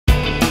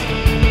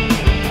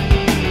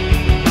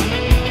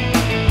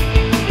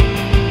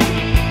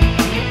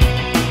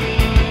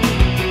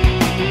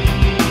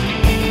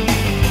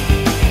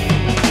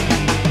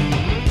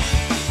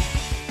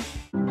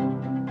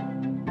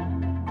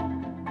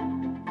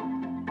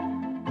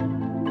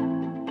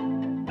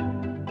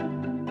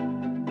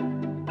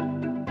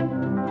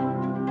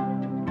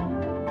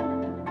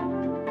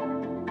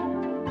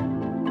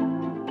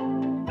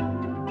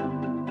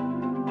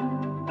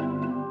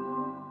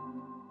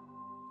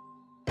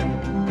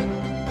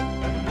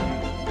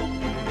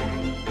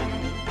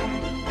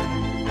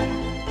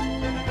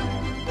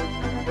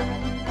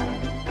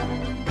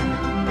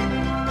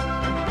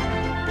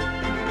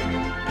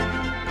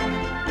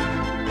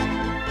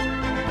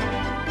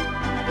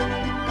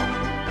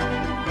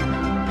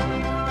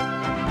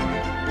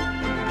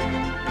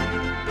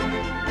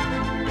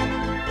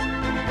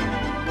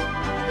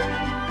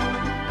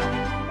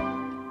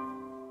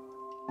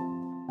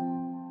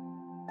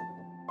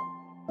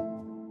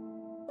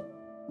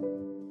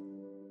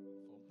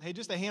Hey,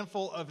 just a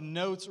handful of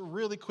notes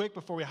really quick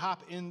before we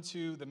hop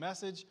into the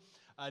message.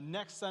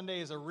 Next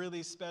Sunday is a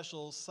really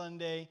special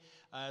Sunday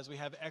as we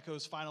have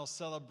Echo's final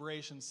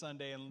celebration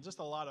Sunday, and just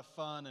a lot of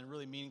fun and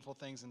really meaningful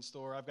things in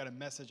store. I've got a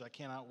message I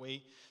cannot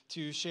wait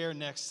to share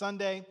next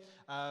Sunday.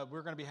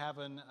 We're going to be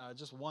having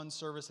just one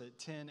service at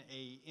 10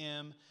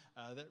 a.m.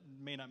 That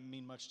may not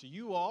mean much to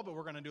you all, but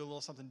we're going to do a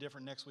little something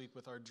different next week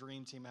with our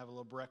dream team, have a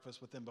little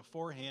breakfast with them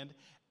beforehand.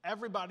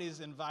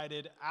 Everybody's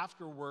invited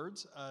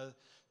afterwards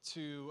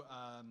to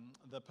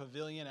the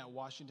pavilion at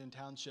Washington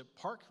Township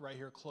Park right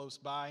here close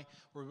by,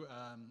 where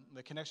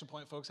the Connection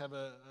Point folks have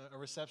a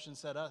reception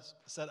set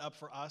up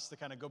for us to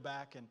kind of go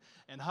back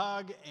and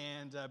hug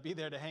and be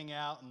there to hang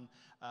out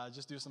and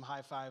just do some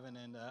high-fiving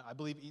and I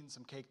believe eating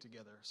some cake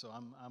together. So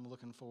I'm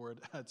looking forward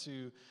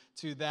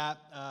to that.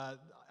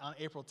 On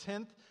April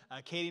 10th,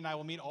 Katie and I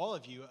will meet all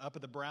of you up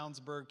at the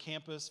Brownsburg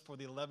campus for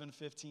the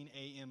 11:15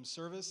 a.m.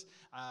 service.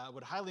 I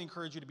would highly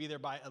encourage you to be there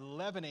by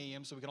 11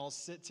 a.m. so we can all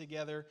sit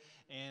together,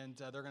 and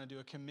they're going to do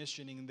a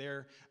commissioning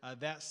there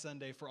that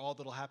Sunday for all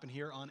that will happen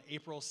here on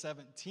April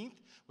 17th,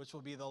 which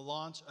will be the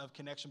launch of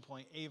Connection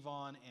Point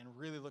Avon, and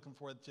really looking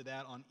forward to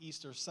that on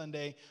Easter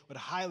Sunday. Would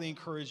highly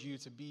encourage you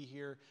to be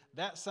here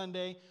that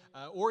Sunday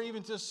or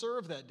even to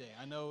serve that day.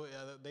 I know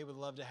they would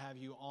love to have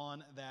you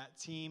on that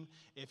team.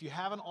 If you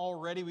haven't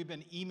already, we've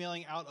been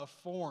emailing out a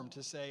form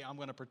to say, I'm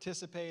going to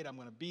participate, I'm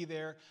going to be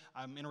there,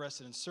 I'm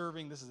interested in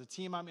serving, this is a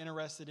team I'm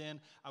interested in.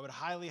 I would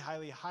highly,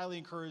 highly, highly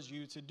encourage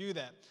you to do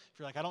that. If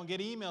you're like, I don't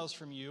get emails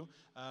from you,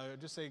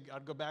 just say,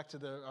 I'd go back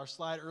to our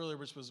slide earlier,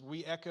 which was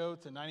We Echo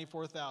to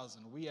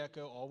 94,000. We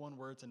Echo, all one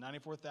word, to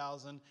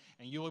 94,000,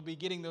 and you will be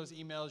getting those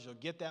emails. You'll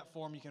get that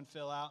form you can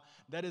fill out.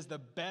 That is the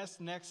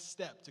best next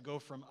step to go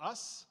from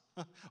us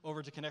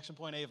over to Connection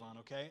Point Avon,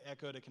 okay?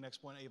 Echo to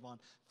Connection Point Avon.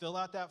 Fill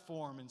out that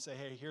form and say,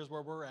 hey, here's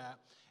where we're at,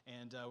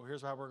 and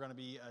here's how we're going to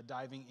be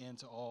diving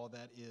into all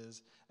that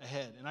is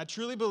ahead. And I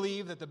truly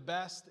believe that the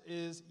best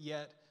is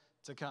yet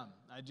to come.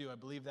 I do. I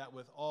believe that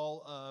with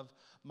all of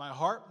my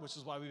heart, which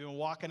is why we've been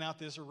walking out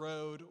this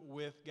road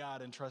with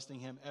God and trusting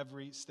Him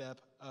every step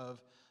of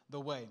the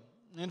way.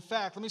 In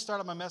fact, let me start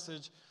out my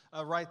message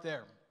right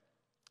there.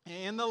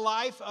 In the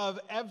life of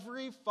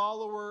every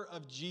follower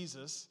of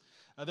Jesus,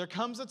 there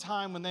comes a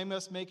time when they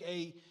must make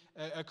a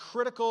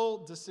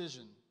critical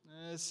decision.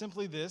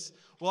 Simply this: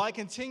 will I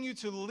continue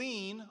to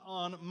lean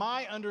on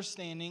my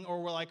understanding,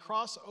 or will I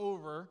cross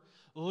over,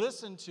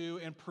 listen to,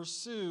 and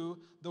pursue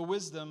the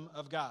wisdom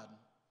of God?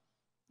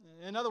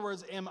 In other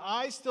words, am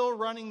I still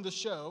running the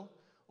show,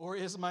 or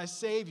is my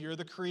Savior,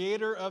 the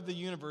creator of the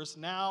universe,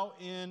 now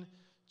in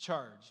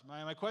charge?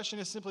 My question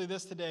is simply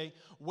this today: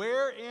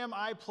 where am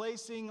I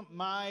placing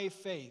my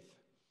faith?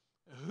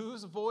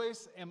 Whose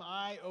voice am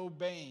I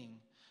obeying?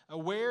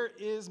 Where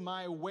is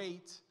my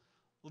weight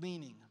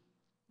leaning?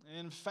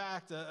 In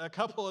fact, a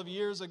couple of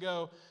years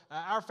ago,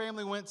 our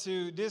family went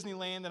to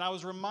Disneyland, and I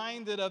was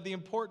reminded of the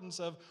importance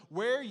of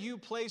where you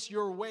place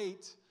your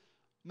weight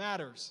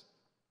matters.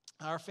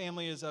 Our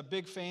family is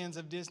big fans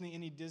of Disney.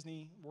 Any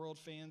Disney World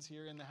fans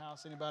here in the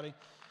house? Anybody?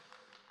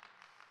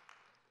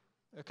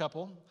 A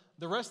couple.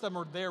 The rest of them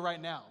are there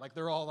right now. Like,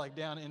 they're all like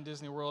down in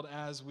Disney World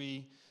as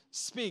we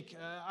speak.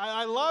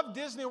 I love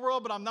Disney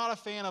World, but I'm not a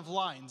fan of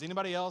lines.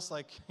 Anybody else?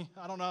 Like,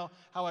 I don't know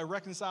how I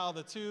reconcile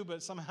the two,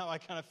 but somehow I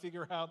kind of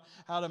figure out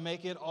how to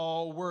make it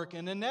all work.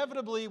 And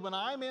inevitably, when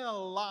I'm in a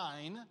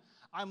line,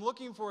 I'm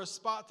looking for a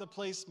spot to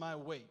place my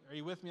weight. Are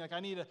you with me? Like,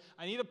 I need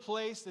a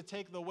place to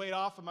take the weight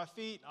off of my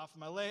feet, off of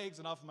my legs,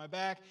 and off of my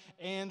back,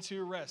 and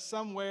to rest,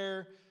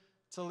 somewhere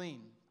to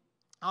lean.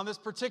 On this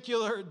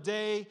particular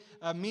day,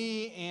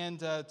 me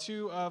and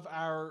two of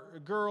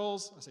our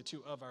girls, I say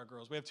two of our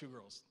girls, we have two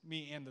girls,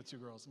 me and the two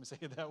girls, let me say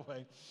it that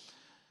way.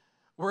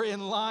 We're in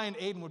line.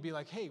 Aiden would be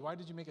like, hey, why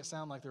did you make it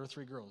sound like there were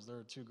three girls? There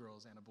are two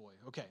girls and a boy.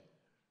 Okay,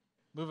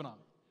 moving on.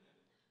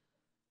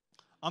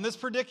 On this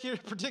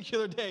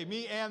particular day,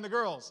 me and the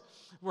girls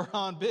were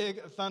on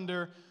Big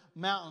Thunder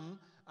Mountain,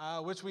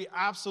 which we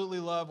absolutely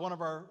love, one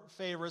of our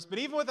favorites. But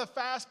even with a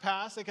fast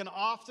pass, it can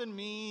often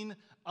mean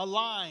a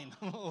line,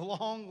 a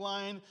long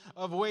line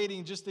of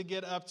waiting just to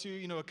get up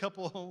to, a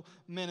couple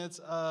minutes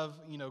of,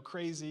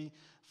 crazy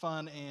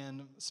fun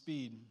and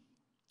speed.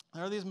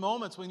 There are these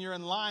moments when you're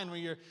in line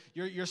where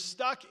you're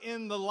stuck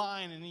in the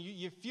line and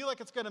you feel like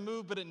it's going to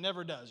move, but it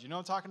never does. You know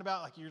what I'm talking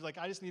about? Like, you're like,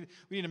 we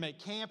need to make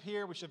camp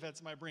here. We should have had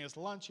somebody bring us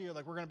lunch here.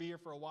 Like, we're going to be here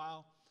for a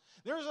while.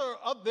 There's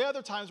the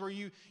other times where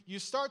you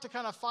start to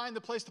kind of find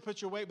the place to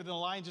put your weight, but then the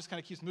line just kind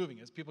of keeps moving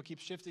as people keep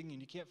shifting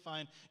and you can't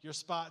find your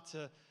spot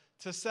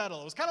to settle.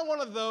 It was kind of one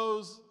of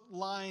those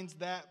lines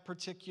that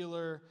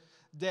particular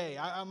day.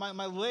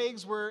 My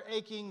legs were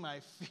aching, my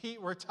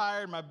feet were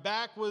tired, my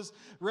back was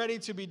ready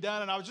to be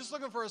done, and I was just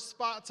looking for a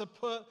spot to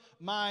put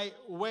my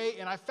weight,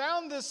 and I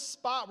found this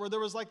spot where there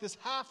was like this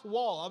half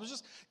wall. I was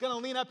just going to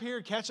lean up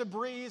here, catch a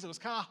breeze. It was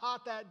kind of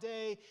hot that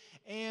day,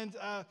 and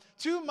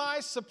to my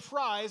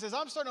surprise, as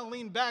I'm starting to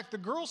lean back, the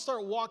girls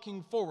start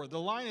walking forward. The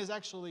line is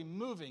actually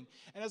moving,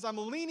 and as I'm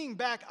leaning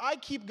back, I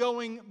keep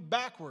going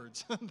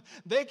backwards.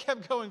 They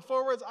kept going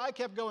forwards, I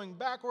kept going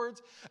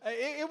backwards.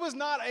 It was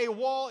not a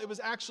wall, it was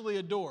actually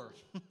a door.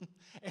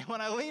 And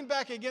when I leaned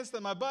back against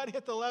it, my butt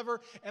hit the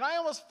lever, and I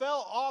almost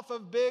fell off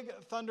of Big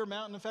Thunder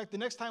Mountain. In fact, the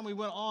next time we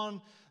went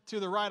on to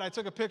the ride, I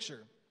took a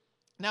picture.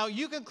 Now,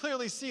 you can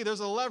clearly see there's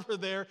a lever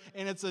there,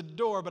 and it's a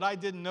door, but I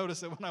didn't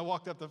notice it when I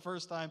walked up the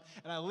first time,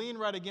 and I leaned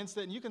right against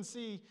it, and you can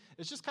see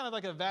it's just kind of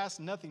like a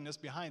vast nothingness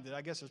behind it.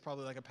 I guess there's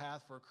probably like a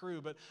path for a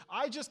crew, but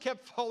I just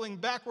kept falling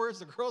backwards.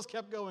 The girls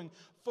kept going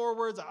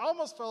forwards. I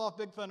almost fell off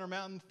Big Thunder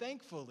Mountain.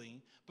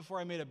 Thankfully, before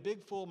I made a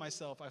big fool of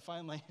myself, I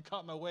finally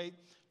caught my weight,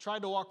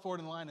 tried to walk forward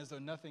in line as though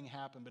nothing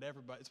happened,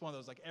 but it's one of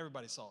those, like,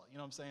 everybody saw it. You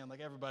know what I'm saying?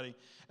 Like, everybody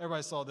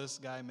saw this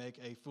guy make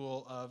a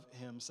fool of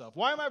himself.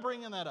 Why am I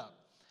bringing that up?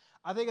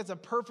 I think it's a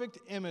perfect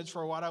image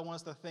for what I want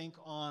us to think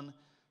on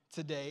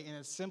today, and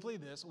it's simply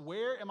this: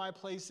 where am I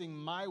placing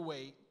my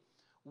weight?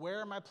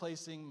 Where am I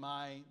placing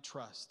my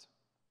trust?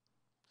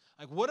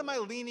 Like, what am I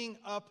leaning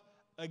up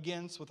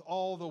against with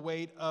all the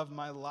weight of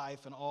my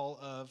life and all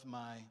of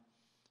my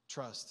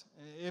trust?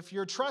 If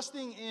you're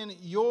trusting in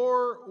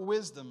your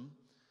wisdom,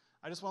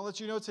 I just want to let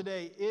you know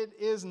today, it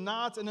is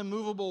not an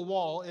immovable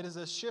wall. It is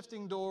a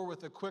shifting door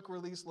with a quick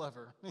release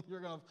lever. You're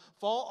going to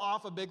fall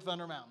off a Big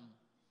Thunder Mountain.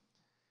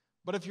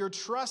 But if you're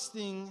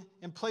trusting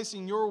and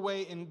placing your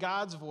weight in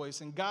God's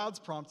voice, in God's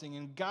prompting,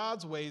 in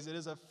God's ways, it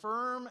is a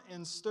firm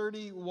and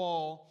sturdy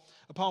wall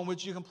upon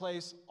which you can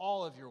place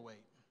all of your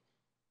weight.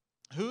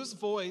 Whose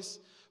voice,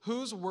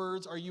 whose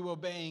words are you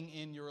obeying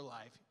in your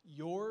life?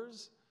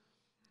 Yours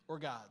or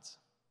God's?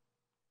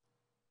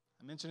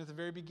 I mentioned at the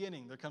very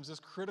beginning, there comes this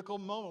critical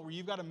moment where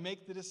you've got to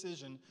make the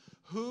decision.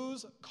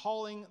 Who's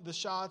calling the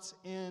shots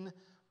in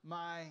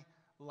my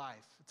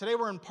life? Today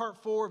we're in part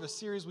 4 of a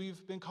series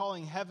we've been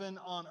calling Heaven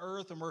on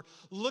Earth, and we're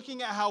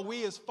looking at how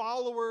we as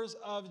followers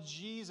of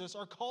Jesus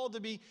are called to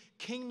be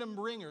kingdom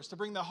bringers, to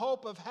bring the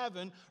hope of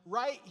heaven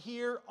right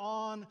here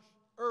on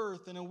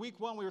earth. And in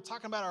week 1 we were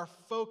talking about our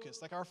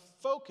focus. Like, our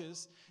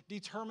focus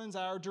determines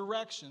our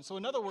direction. So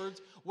in other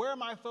words, where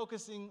am I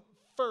focusing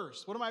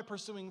first? What am I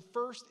pursuing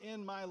first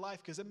in my life?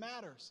 Because it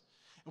matters.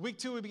 In week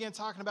 2, we began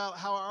talking about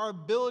how our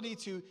ability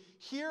to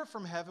hear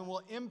from heaven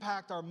will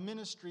impact our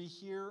ministry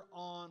here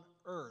on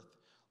earth.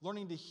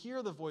 Learning to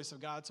hear the voice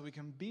of God so we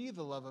can be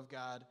the love of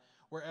God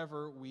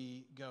wherever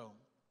we go.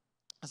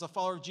 As a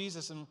follower of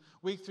Jesus, in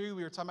week 3,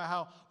 we were talking about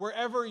how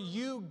wherever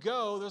you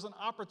go, there's an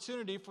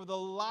opportunity for the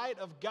light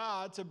of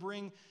God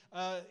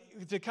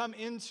to come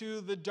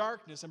into the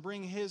darkness and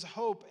bring His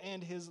hope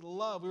and His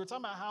love. We were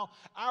talking about how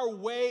our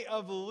way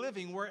of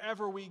living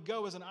wherever we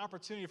go is an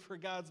opportunity for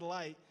God's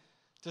light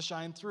to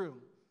shine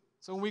through.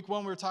 So in week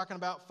 1, we were talking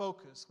about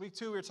focus. Week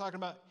 2, we were talking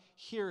about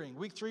hearing.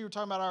 Week 3, we were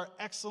talking about our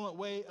excellent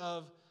way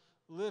of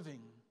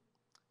living.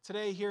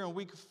 Today, here in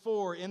week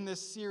 4 in this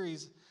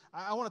series,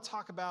 I want to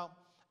talk about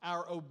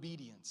our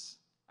obedience.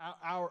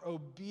 Our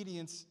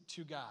obedience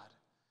to God.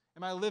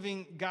 Am I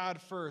living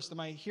God first? Am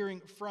I hearing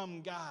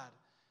from God?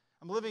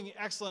 I'm living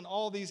excellent in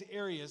all these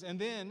areas. And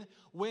then,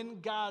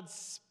 when God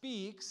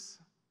speaks,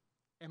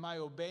 am I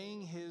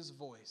obeying His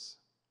voice?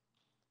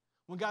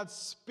 When God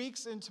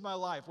speaks into my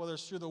life, whether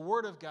it's through the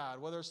Word of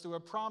God, whether it's through a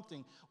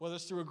prompting, whether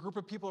it's through a group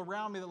of people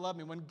around me that love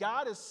me, when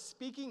God is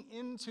speaking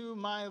into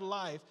my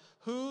life,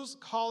 who's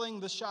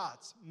calling the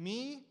shots?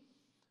 Me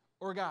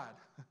or God?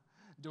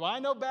 Do I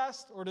know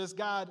best, or does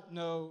God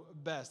know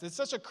best? It's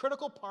such a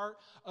critical part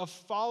of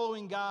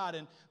following God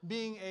and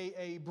being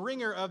a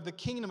bringer of the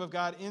kingdom of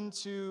God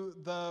into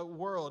the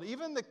world.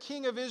 Even the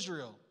king of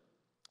Israel,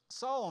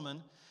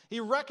 Solomon, he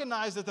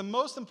recognized that the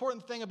most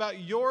important thing about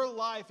your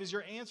life is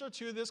your answer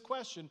to this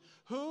question: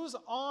 who's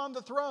on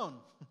the throne?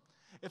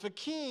 If a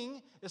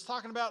king is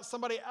talking about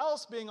somebody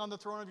else being on the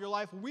throne of your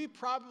life, we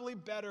probably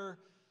better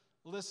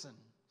listen.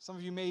 Some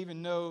of you may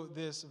even know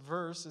this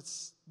verse.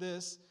 It's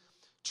this: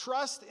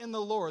 trust in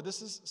the Lord.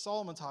 This is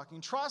Solomon talking.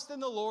 Trust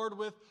in the Lord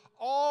with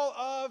all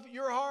of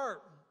your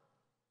heart.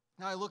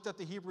 Now, I looked at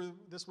the Hebrew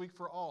this week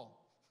for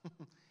all.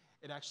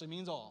 It actually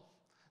means all.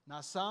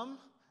 Not some,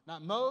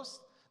 not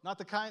most. Not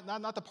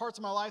the parts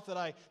of my life that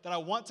I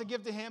want to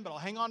give to Him, but I'll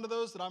hang on to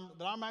those that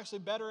I'm actually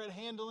better at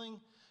handling.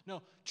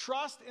 No,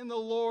 trust in the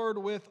Lord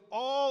with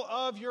all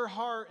of your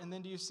heart. And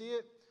then do you see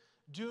it?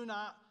 Do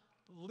not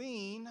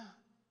lean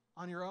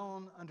on your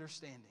own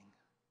understanding.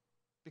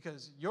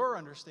 Because your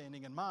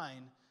understanding and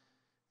mine,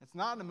 it's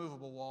not an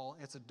immovable wall,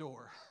 it's a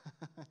door.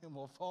 And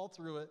we'll fall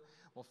through it,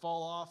 we'll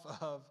fall off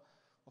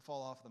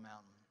the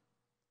mountain.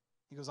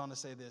 He goes on to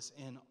say this: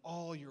 in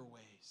all your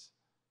ways.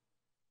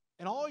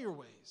 In all your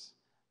ways.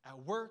 At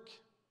work,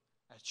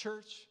 at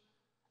church,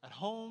 at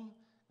home,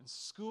 in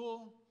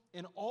school,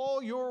 in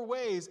all your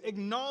ways,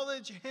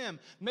 acknowledge him.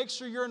 Make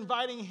sure you're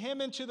inviting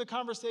him into the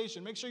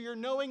conversation. Make sure you're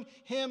knowing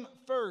him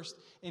first,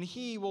 and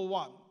he will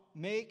what?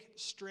 Make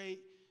straight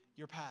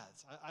your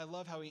paths. I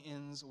love how he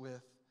ends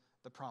with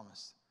the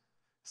promise.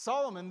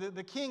 Solomon,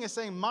 the king, is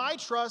saying, my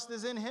trust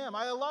is in him.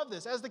 I love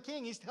this. As the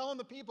king, he's telling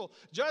the people,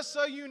 just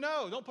so you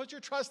know, don't put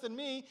your trust in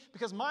me,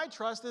 because my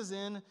trust is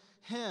in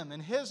him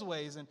and his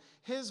ways and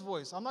his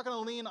voice. I'm not going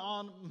to lean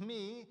on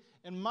me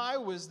and my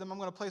wisdom. I'm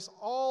going to place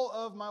all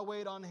of my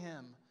weight on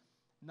him,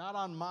 not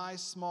on my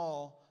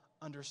small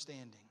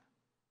understanding.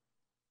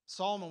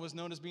 Solomon was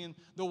known as being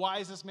the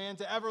wisest man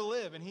to ever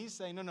live, and he's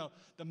saying, no,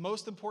 the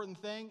most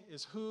important thing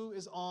is who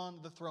is on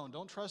the throne.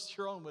 Don't trust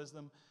your own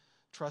wisdom.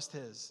 Trust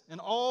his. In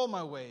all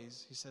my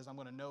ways, he says, I'm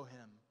going to know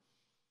him.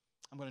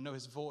 I'm going to know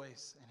his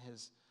voice and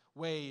his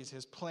ways,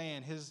 his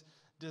plan, his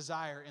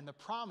desire. And the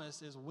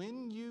promise is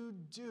when you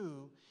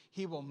do,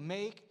 he will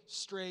make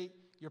straight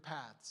your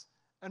paths.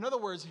 In other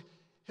words,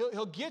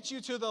 he'll get you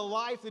to the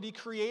life that he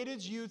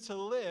created you to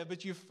live,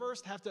 but you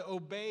first have to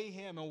obey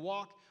him and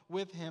walk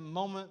with him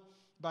moment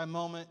by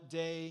moment,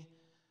 day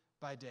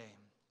by day.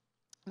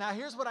 Now,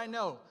 here's what I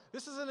know.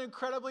 This is an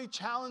incredibly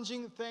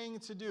challenging thing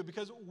to do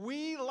because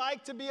we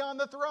like to be on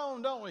the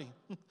throne, don't we?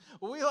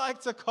 We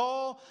like to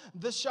call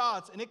the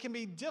shots, and it can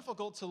be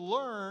difficult to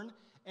learn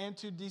and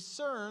to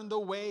discern the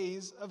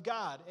ways of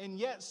God. And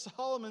yet,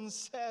 Solomon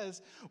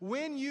says,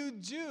 when you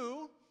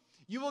do,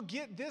 you will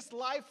get this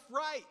life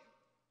right,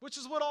 which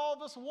is what all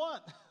of us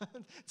want,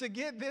 to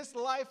get this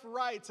life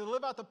right, to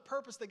live out the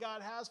purpose that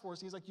God has for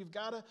us. He's like, you've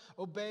got to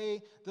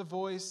obey the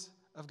voice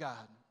of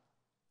God.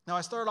 Now,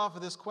 I started off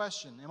with this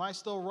question. Am I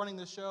still running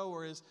the show,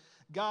 or is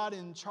God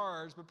in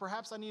charge? But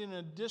perhaps I need an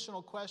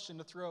additional question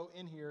to throw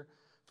in here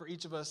for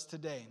each of us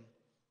today.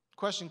 The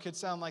question could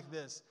sound like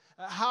this.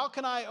 How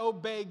can I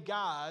obey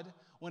God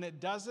when it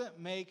doesn't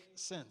make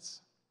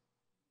sense?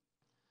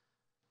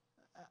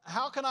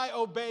 How can I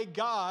obey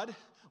God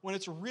when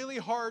it's really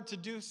hard to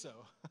do so?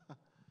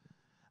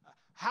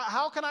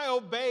 How can I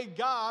obey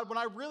God when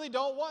I really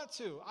don't want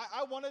to?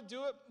 I want to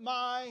do it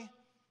my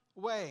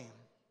way.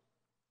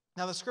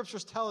 Now, the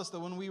scriptures tell us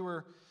that when we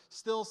were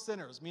still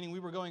sinners, meaning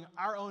we were going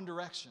our own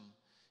direction,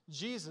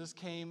 Jesus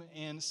came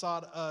and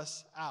sought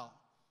us out.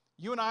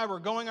 You and I were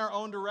going our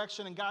own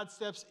direction, and God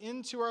steps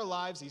into our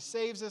lives. He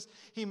saves us.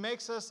 He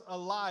makes us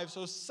alive.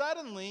 So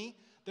suddenly,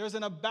 there's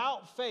an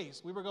about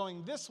face. We were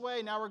going this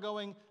way. Now we're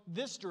going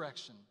this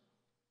direction,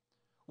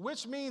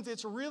 which means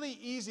it's really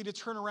easy to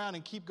turn around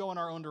and keep going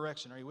our own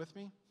direction. Are you with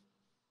me?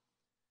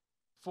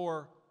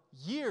 For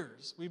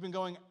years, we've been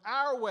going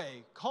our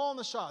way, calling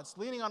the shots,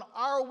 leaning on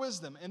our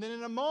wisdom. And then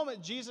in a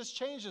moment, Jesus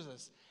changes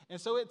us. And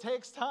so it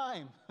takes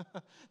time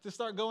to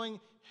start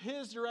going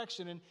his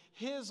direction and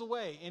his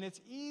way. And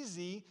it's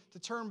easy to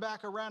turn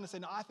back around and say,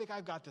 no, I think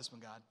I've got this one,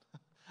 God.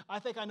 I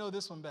think I know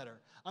this one better.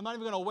 I'm not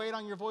even going to wait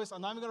on your voice.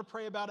 I'm not even going to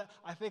pray about it.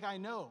 I think I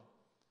know.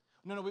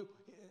 No,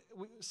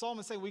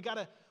 Solomon saying we got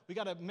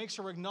to make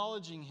sure we're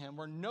acknowledging him.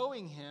 We're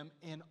knowing him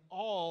in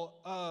all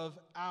of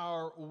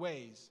our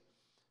ways.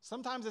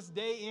 Sometimes it's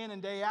day in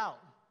and day out.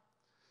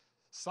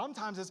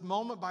 Sometimes it's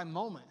moment by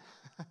moment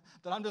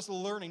that I'm just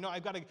learning. No,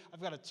 I've got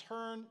to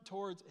turn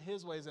towards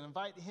his ways and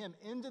invite him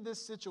into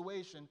this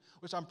situation,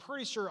 which I'm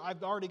pretty sure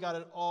I've already got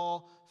it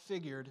all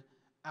figured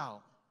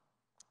out.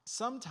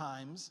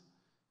 Sometimes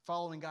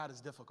following God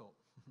is difficult.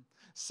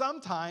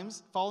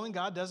 Sometimes following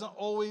God doesn't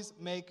always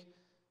make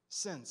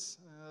sense.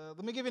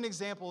 Let me give you an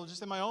example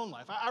just in my own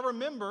life. I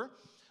remember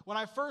when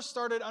I first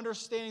started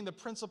understanding the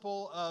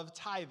principle of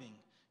tithing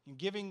and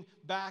giving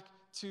back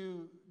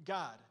to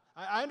God.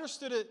 I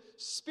understood it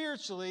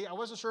spiritually. I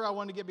wasn't sure I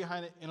wanted to get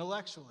behind it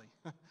intellectually.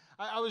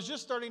 I was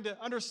just starting to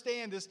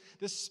understand this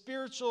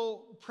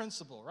spiritual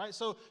principle, right?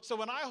 So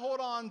when I hold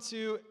on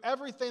to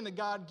everything that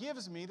God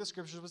gives me, the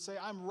scriptures would say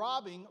I'm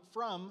robbing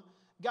from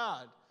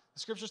God. The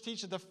scriptures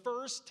teach that the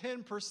first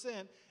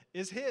 10%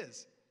 is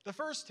his. The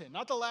first 10,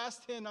 not the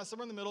last 10, not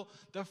somewhere in the middle.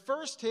 The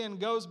first 10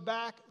 goes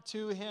back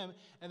to him,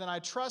 and then I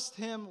trust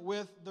him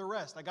with the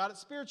rest. I got it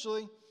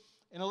spiritually.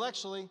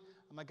 Intellectually,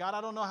 I'm like, God,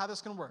 I don't know how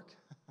this can work.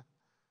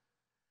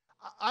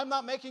 I'm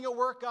not making it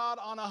work, God,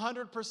 on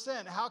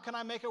 100%. How can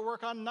I make it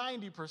work on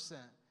 90%?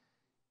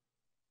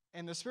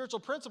 And the spiritual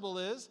principle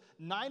is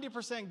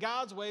 90%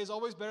 God's way is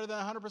always better than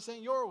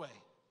 100% your way.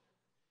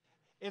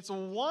 It's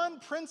one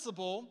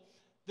principle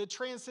that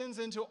transcends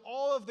into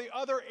all of the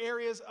other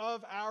areas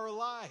of our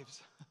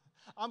lives.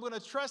 I'm going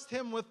to trust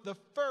him with the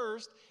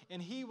first,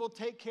 and he will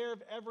take care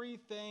of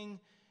everything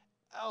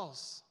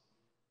else.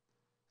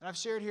 And I've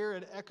shared here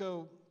at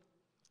Echo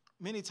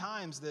many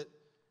times that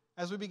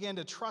as we began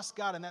to trust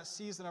God in that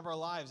season of our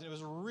lives, and it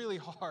was really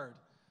hard,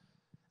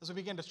 as we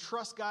began to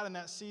trust God in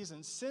that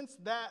season, since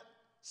that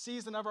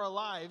season of our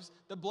lives,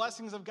 the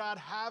blessings of God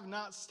have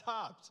not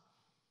stopped.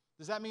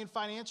 Does that mean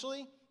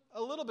financially?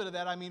 A little bit of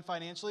that I mean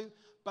financially,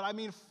 but I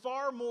mean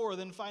far more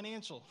than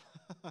financial.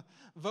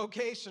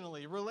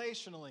 Vocationally,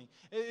 relationally.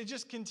 It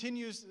just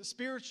continues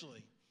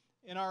spiritually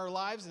in our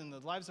lives and the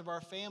lives of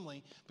our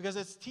family, because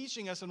it's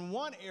teaching us in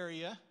one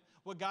area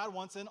what God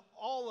wants in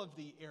all of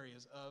the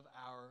areas of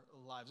our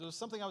lives. It was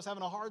something I was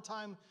having a hard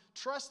time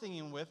trusting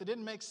Him with. It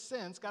didn't make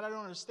sense. God, I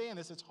don't understand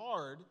this. It's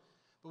hard.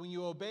 But when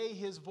you obey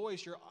His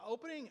voice, you're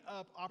opening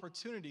up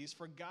opportunities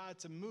for God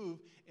to move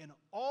in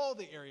all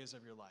the areas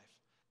of your life.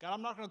 God,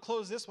 I'm not going to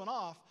close this one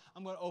off.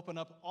 I'm going to open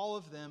up all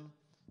of them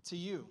to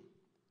you.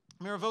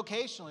 I mean,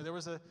 vocationally, there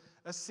was a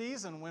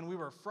season when we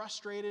were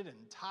frustrated and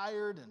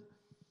tired, and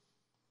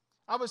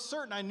I was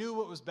certain I knew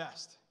what was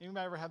best.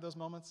 Anybody ever have those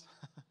moments?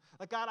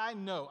 Like, God, I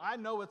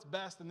know what's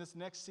best in this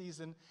next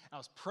season. I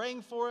was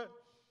praying for it.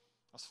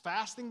 I was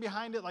fasting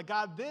behind it. Like,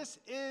 God, this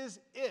is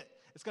it.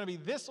 It's going to be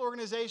this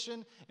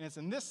organization, and it's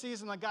in this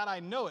season. Like, God, I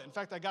know it. In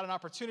fact, I got an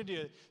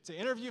opportunity to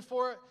interview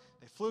for it.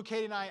 They flew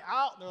Katie and I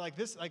out. They're like,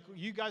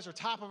 you guys are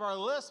top of our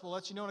list. We'll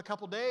let you know in a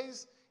couple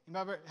days. You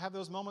ever have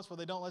those moments where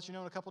they don't let you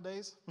know in a couple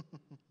days?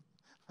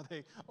 Where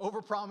they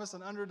overpromise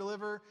and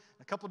underdeliver.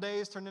 A couple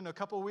days turned into a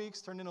couple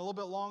weeks, turned into a little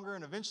bit longer,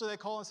 and eventually they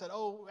call and said,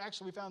 oh,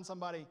 actually, we found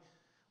somebody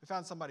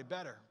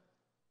better.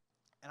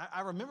 And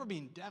I remember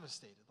being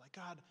devastated. Like,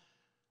 God,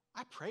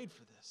 I prayed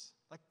for this.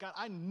 Like, God,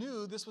 I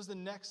knew this was the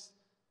next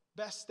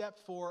best step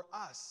for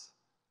us.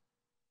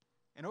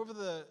 And over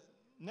the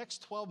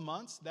next 12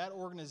 months, that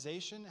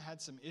organization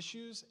had some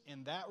issues,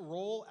 and that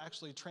role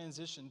actually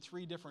transitioned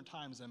 3 different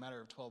times in a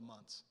matter of 12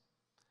 months.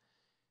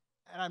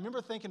 And I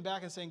remember thinking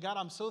back and saying, God,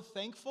 I'm so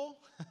thankful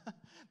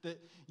that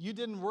you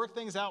didn't work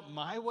things out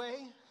my way.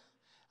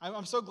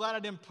 I'm so glad I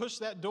didn't push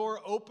that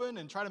door open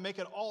and try to make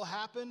it all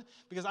happen,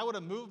 because I would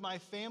have moved my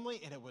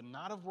family and it would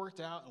not have worked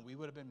out and we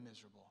would have been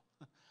miserable.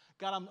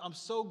 God, I'm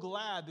so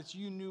glad that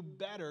you knew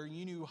better,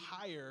 you knew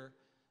higher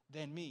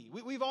than me.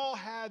 We've all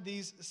had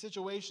these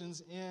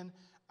situations in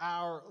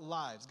our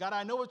lives. God,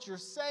 I know what you're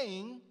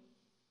saying,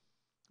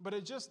 but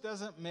it just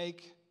doesn't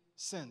make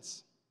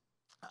sense.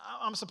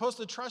 I'm supposed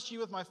to trust you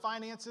with my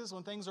finances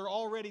when things are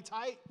already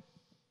tight?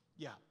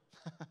 Yeah.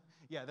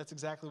 Yeah, that's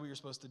exactly what you're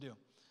supposed to do.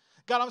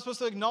 God, I'm supposed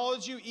to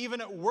acknowledge you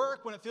even at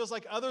work when it feels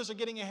like others are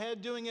getting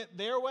ahead doing it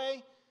their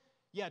way?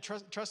 Yeah,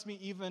 trust me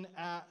even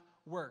at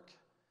work.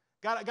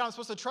 God, I'm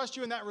supposed to trust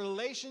you in that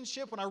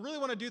relationship when I really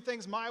want to do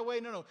things my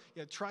way? No.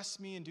 Yeah, trust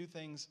me and do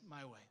things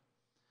my way.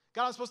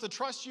 God, I'm supposed to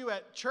trust you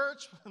at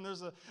church when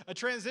there's a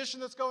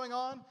transition that's going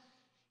on?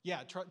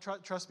 Yeah,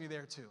 trust me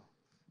there too.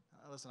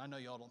 Listen, I know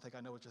you all don't think I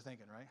know what you're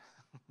thinking, right?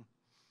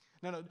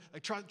 No,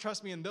 like,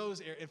 trust me in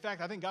those areas. In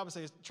fact, I think God would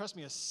say, trust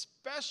me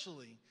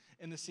especially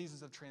in the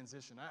seasons of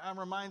transition. I'm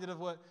reminded of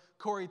what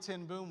Corrie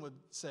ten Boom would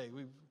say.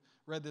 We've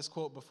read this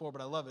quote before,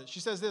 but I love it. She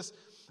says this: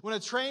 when a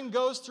train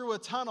goes through a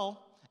tunnel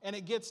and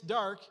it gets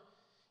dark,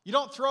 you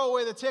don't throw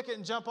away the ticket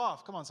and jump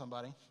off. Come on,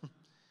 somebody.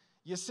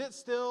 You sit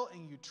still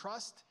and you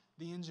trust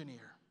the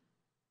engineer.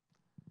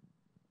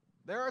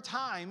 There are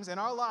times in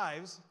our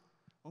lives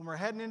when we're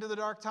heading into the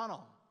dark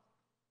tunnel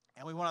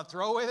and we want to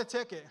throw away the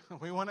ticket.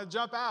 We want to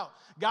jump out.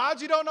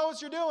 God, you don't know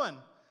what you're doing.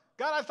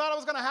 God, I thought it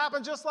was going to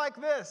happen just like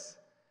this.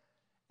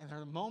 And there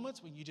are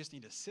moments when you just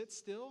need to sit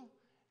still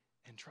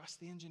and trust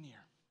the engineer.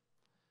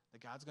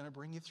 That God's going to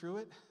bring you through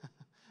it.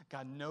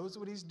 God knows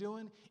what he's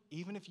doing,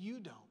 even if you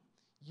don't.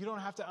 You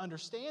don't have to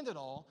understand it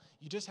all.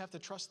 You just have to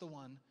trust the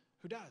one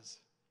who does.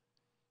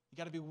 You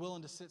got to be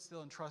willing to sit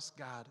still and trust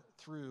God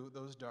through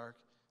those dark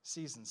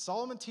seasons.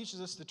 Solomon teaches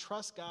us to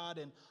trust God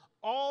in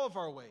all of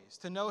our ways,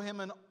 to know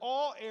him in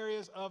all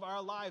areas of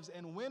our lives.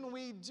 And when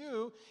we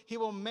do, he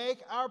will make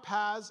our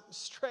paths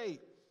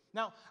straight.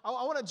 Now, I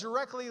want to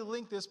directly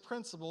link this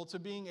principle to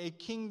being a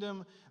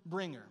kingdom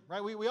bringer,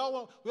 right? We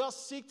all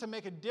seek to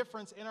make a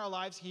difference in our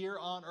lives here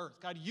on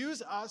earth. God,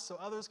 use us so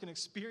others can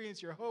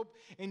experience your hope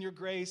and your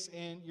grace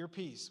and your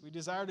peace. We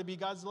desire to be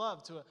God's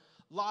love to a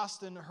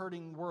lost and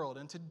hurting world.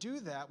 And to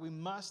do that, we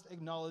must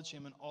acknowledge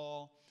him in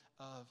all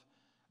of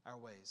our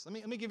ways.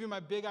 Let me give you my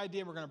big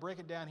idea. We're going to break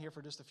it down here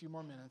for just a few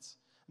more minutes.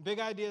 Big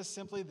idea is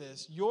simply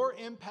this: your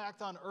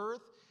impact on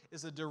earth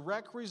is a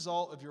direct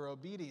result of your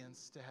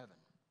obedience to heaven.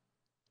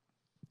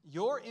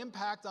 Your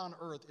impact on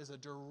earth is a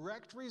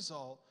direct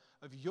result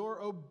of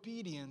your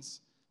obedience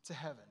to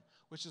heaven,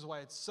 which is why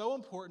it's so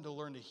important to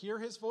learn to hear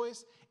his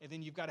voice, and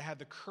then you've got to have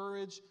the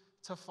courage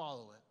to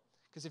follow it.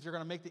 Because if you're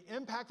going to make the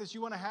impact that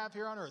you want to have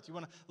here on earth, you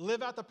want to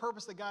live out the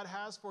purpose that God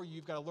has for you,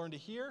 you've got to learn to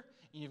hear,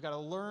 and you've got to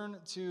learn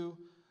to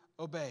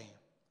obey.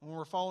 When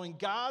we're following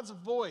God's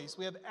voice,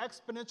 we have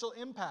exponential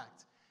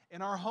impact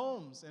in our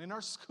homes and in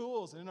our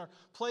schools and in our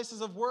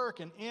places of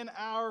work and in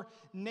our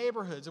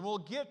neighborhoods. And we'll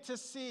get to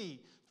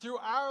see through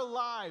our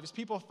lives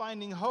people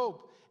finding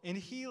hope and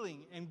healing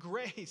and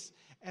grace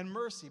and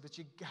mercy. But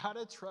you got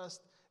to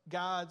trust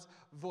God's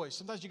voice.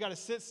 Sometimes you got to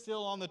sit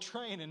still on the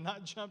train and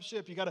not jump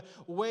ship. You got to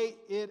wait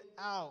it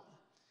out.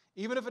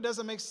 Even if it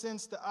doesn't make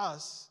sense to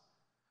us,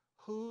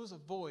 whose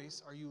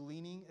voice are you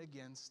leaning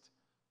against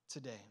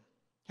today?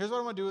 Here's what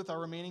I'm going to do with our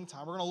remaining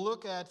time. We're going to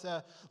look at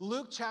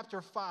Luke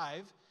chapter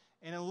 5.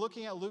 And in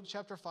looking at Luke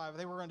chapter 5, I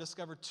think we're going to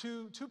discover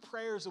two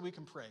prayers that we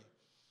can pray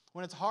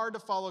when it's hard to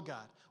follow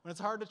God, when it's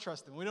hard to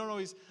trust him. We don't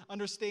always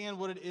understand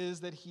what it is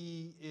that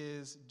he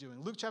is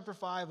doing. Luke chapter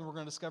 5, and we're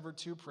going to discover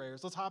two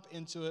prayers. Let's hop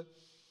into it.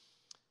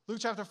 Luke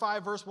chapter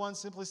 5, verse 1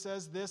 simply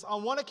says this: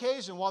 on one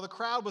occasion, while the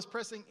crowd was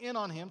pressing in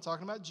on him,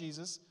 talking about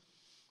Jesus,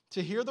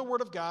 to hear the word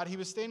of God, he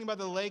was standing by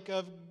the lake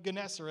of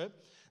Gennesaret.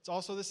 It's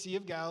also the Sea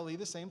of Galilee,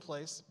 the same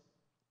place.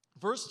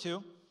 Verse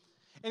 2,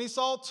 and he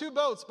saw two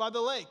boats by the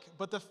lake,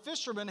 but the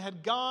fishermen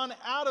had gone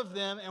out of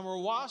them and were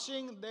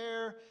washing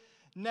their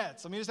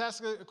nets. Let me just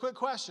ask a quick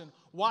question.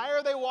 Why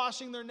are they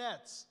washing their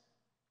nets?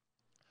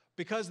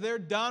 Because they're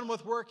done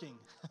with working.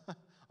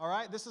 All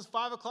right? This is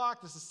 5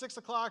 o'clock. This is 6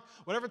 o'clock.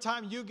 Whatever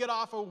time you get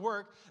off of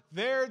work,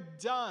 they're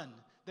done.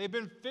 They've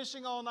been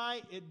fishing all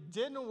night. It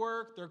didn't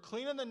work. They're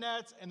cleaning the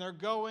nets, and they're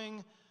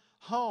going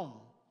home.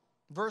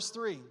 Verse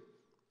 3,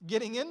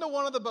 getting into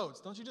one of the boats.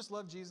 Don't you just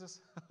love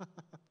Jesus?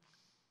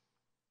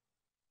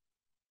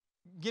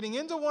 Getting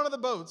into one of the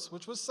boats,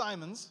 which was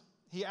Simon's,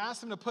 he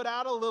asked him to put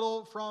out a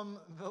little from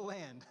the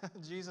land.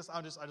 Jesus,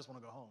 I just want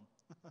to go home.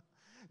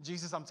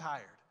 Jesus, I'm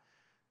tired.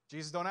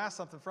 Jesus, don't ask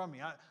something from me.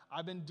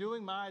 I've been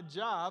doing my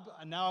job,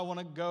 and now I want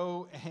to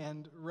go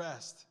and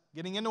rest.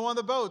 Getting into one of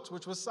the boats,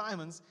 which was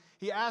Simon's,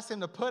 he asked him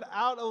to put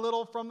out a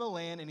little from the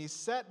land, and he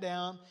sat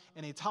down,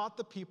 and he taught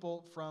the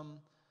people from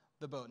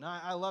the boat.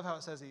 Now, I love how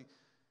it says he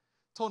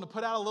told him to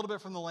put out a little bit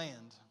from the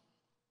land.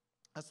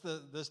 That's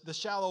the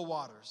shallow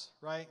waters,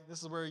 right?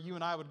 This is where you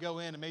and I would go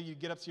in, and maybe you'd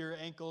get up to your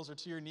ankles or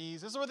to your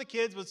knees. This is where the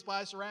kids would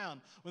splash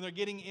around when they're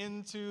getting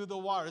into the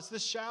water. It's the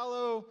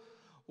shallow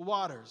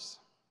waters.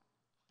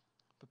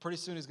 But pretty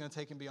soon he's going to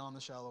take him beyond the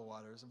shallow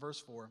waters.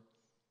 Verse 4.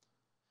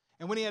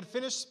 And when he had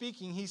finished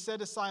speaking, he said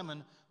to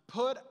Simon,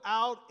 put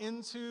out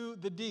into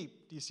the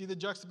deep. Do you see the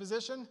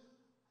juxtaposition?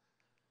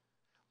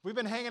 We've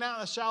been hanging out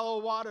in the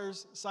shallow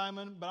waters,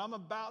 Simon, but I'm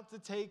about to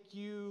take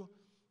you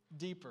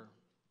deeper.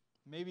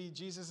 Maybe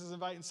Jesus is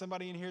inviting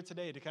somebody in here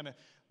today to kind of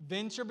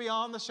venture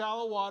beyond the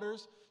shallow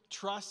waters,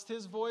 trust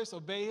his voice,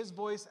 obey his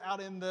voice out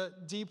in the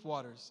deep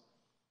waters.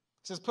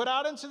 He says, put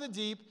out into the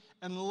deep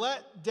and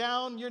let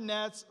down your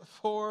nets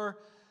for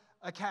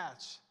a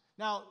catch.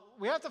 Now,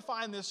 we have to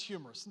find this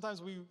humorous.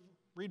 Sometimes we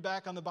read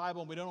back on the Bible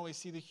and we don't always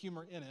see the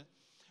humor in it.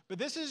 But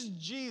this is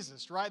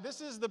Jesus, right?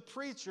 This is the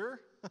preacher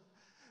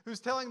who's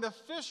telling the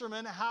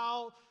fishermen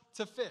how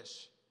to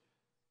fish.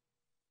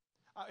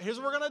 Here's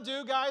what we're going to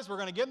do, guys. We're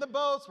going to get in the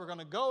boats. We're going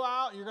to go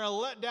out. And you're going to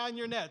let down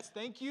your nets.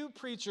 Thank you,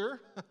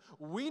 preacher.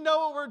 We know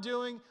what we're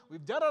doing.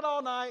 We've done it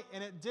all night,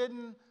 and it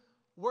didn't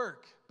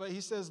work. But he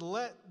says,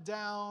 let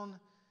down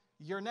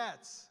your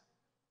nets.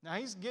 Now,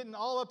 he's getting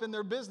all up in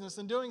their business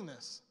and doing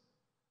this.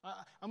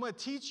 I'm going to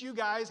teach you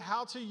guys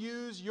how to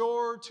use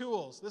your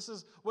tools. This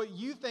is what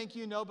you think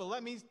you know, but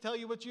let me tell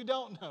you what you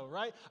don't know,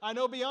 right? I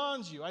know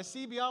beyond you. I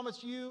see beyond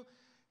what you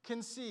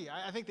can see.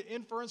 I think the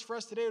inference for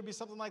us today would be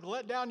something like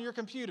let down your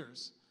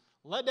computers,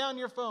 let down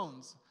your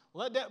phones,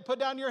 put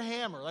down your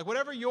hammer, like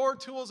whatever your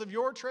tools of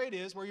your trade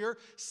is, where your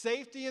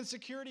safety and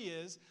security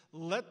is,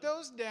 let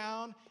those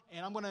down,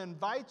 and I'm going to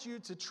invite you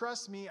to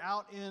trust me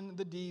out in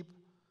the deep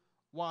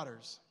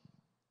waters.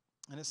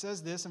 And it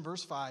says this in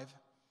verse 5,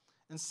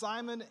 and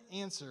Simon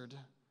answered,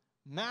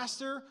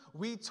 Master,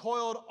 we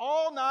toiled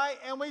all night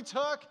and we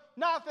took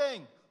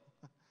nothing.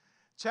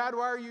 Chad,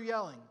 why are you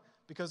yelling?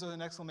 Because of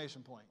an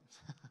exclamation point.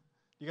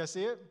 You guys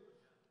see it?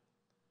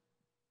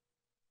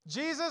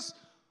 Jesus,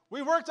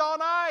 we worked all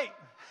night.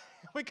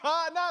 We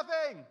caught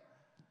nothing.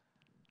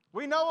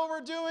 We know what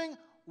we're doing.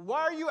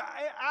 Why are you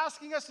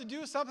asking us to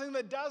do something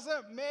that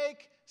doesn't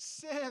make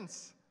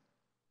sense?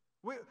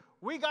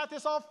 We got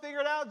this all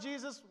figured out,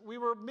 Jesus. We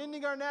were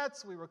mending our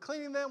nets. We were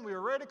cleaning them. We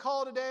were ready to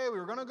call it a day. We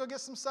were going to go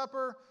get some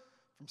supper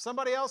from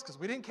somebody else because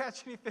we didn't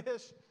catch any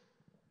fish.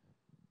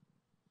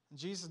 And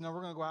Jesus, no,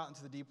 we're going to go out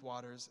into the deep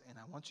waters, and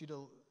I want you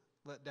to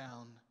let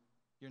down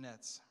your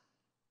nets.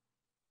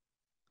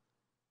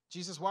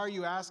 Jesus, why are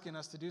you asking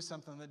us to do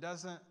something that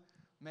doesn't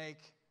make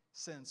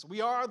sense?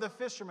 We are the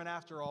fishermen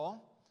after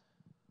all.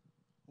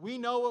 We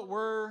know what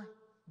we're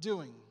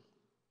doing.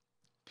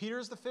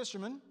 Peter's the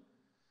fisherman,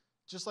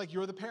 just like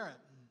you're the parent.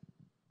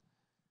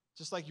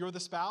 Just like you're the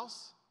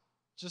spouse.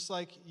 Just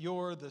like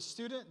you're the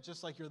student.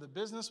 Just like you're the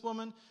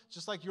businesswoman.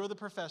 Just like you're the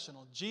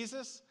professional.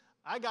 Jesus,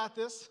 I got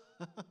this.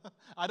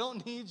 I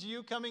don't need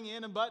you coming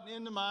in and butting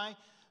into my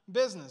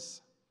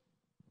business.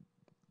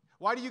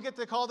 Why do you get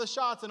to call the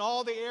shots in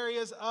all the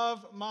areas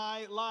of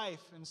my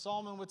life? And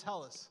Solomon would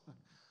tell us,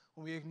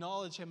 when we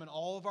acknowledge him in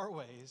all of our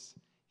ways,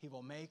 he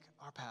will make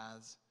our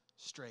paths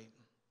straight.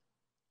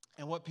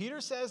 And what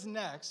Peter says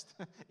next,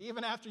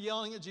 even after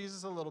yelling at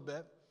Jesus a little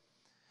bit,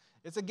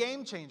 it's a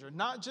game changer,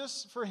 not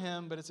just for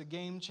him, but it's a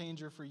game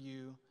changer for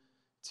you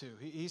too.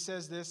 He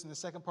says this in the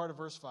second part of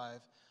verse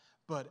 5,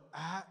 but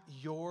at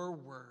your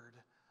word,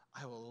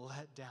 I will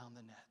let down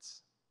the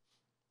nets.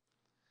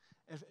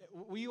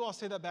 Will you all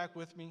say that back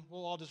with me?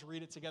 We'll all just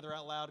read it together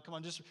out loud. Come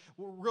on, just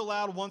real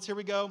loud once. Here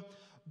we go.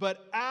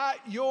 But at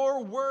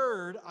your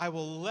word, I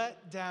will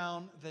let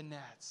down the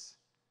nets.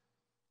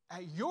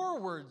 At your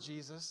word,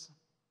 Jesus.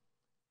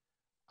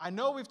 I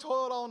know we've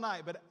toiled all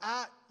night, but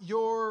at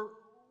your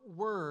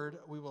word,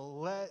 we will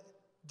let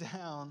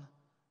down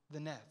the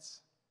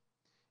nets.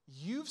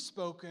 You've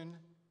spoken.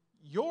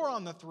 You're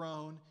on the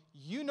throne.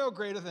 you know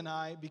greater than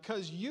I.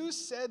 Because you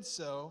said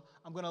so,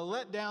 I'm going to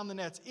let down the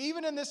nets.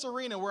 Even in this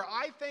arena where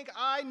I think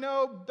I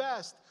know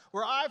best,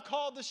 where I've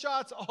called the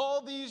shots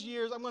all these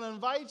years, I'm going to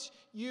invite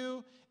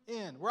you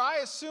in. Where I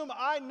assume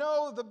I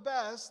know the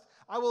best,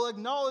 I will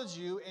acknowledge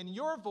you and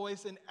your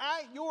voice, and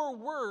at your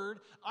word,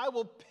 I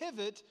will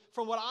pivot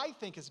from what I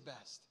think is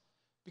best.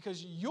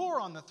 Because you're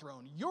on the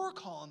throne, you're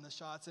calling the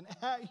shots, and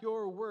at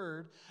your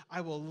word,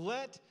 I will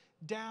let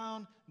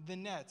down the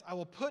nets. I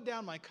will put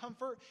down my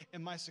comfort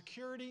and my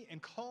security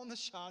and call in the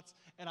shots,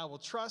 and I will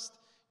trust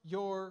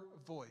your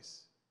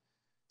voice.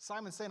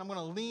 Simon's saying, I'm going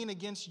to lean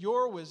against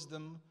your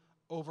wisdom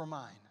over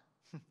mine.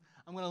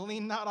 I'm going to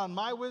lean not on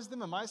my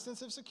wisdom and my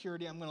sense of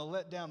security. I'm going to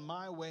let down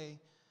my way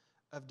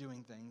of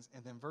doing things.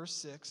 And then verse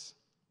 6,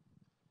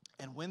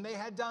 and when they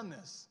had done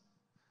this,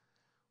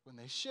 when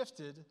they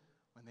shifted,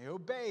 when they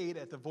obeyed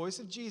at the voice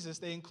of Jesus,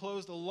 they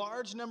enclosed a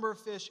large number of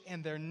fish,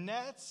 and their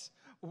nets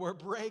were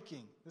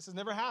breaking. This has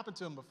never happened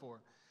to them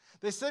before.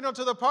 They signaled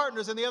to their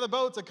partners in the other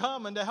boat to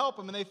come and to help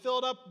them, and they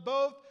filled up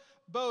both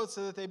boats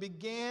so that they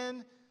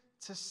began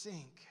to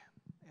sink.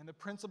 And the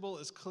principle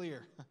is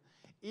clear.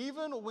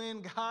 Even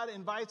when God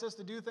invites us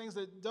to do things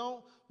that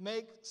don't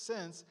make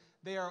sense,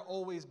 they are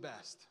always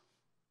best.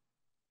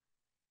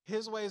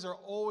 His ways are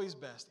always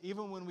best.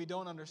 Even when we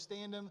don't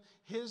understand him,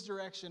 his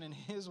direction and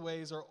his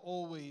ways are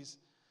always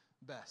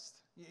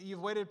best.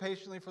 You've waited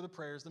patiently for the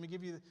prayers. Let me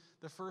give you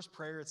the first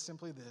prayer. It's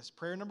simply this.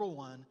 Prayer number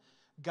 1,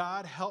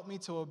 God, help me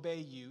to obey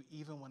you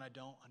even when I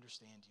don't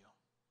understand you.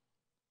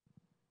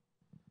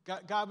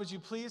 God, would you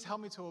please help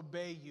me to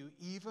obey you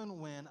even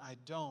when I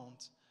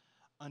don't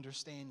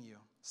understand you?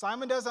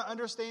 Simon doesn't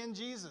understand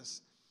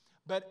Jesus,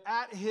 but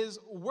at his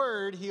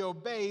word, he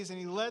obeys and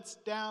he lets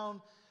down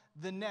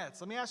the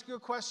nets. Let me ask you a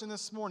question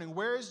this morning.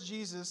 Where is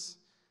Jesus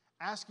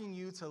asking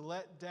you to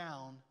let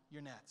down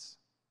your nets?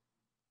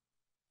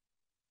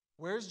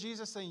 Where's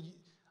Jesus saying,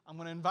 I'm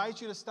going to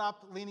invite you to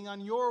stop leaning on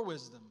your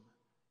wisdom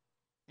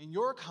and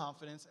your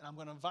confidence, and I'm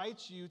going to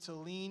invite you to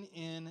lean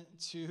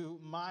into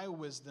my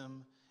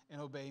wisdom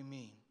and obey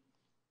me?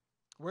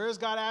 Where is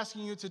God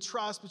asking you to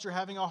trust, but you're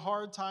having a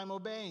hard time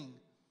obeying?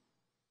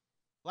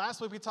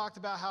 Last week we talked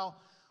about how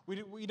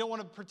we don't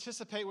want to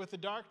participate with the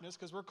darkness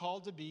because we're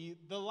called to be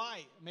the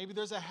light. Maybe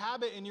there's a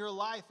habit in your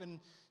life, and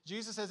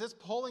Jesus says it's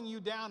pulling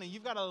you down, and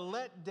you've got to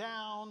let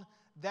down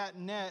that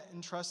net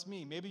and trust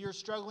me. Maybe you're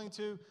struggling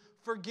to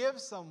forgive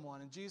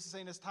someone, and Jesus is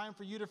saying it's time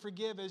for you to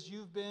forgive as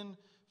you've been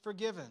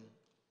forgiven.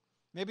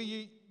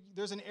 Maybe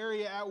there's an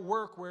area at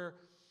work where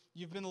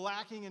you've been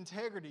lacking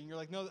integrity, and you're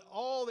like, no,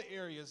 all the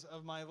areas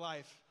of my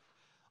life,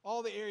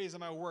 all the areas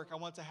of my work, I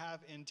want to have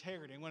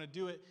integrity. I'm going to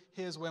do it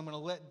his way. I'm going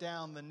to let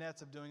down the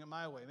nets of doing it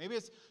my way. Maybe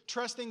it's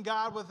trusting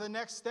God with the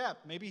next step.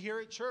 Maybe here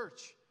at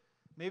church.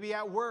 Maybe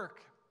at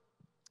work.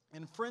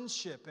 In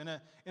friendship. In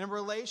a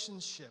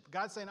relationship.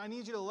 God's saying, I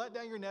need you to let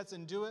down your nets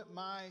and do it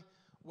my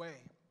way.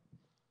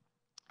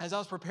 As I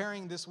was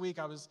preparing this week,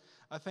 I was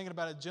thinking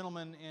about a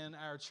gentleman in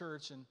our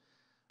church, and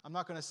I'm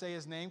not going to say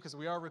his name because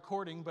we are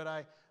recording, but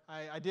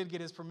I did get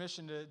his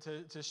permission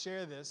to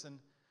share this. And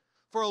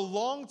for a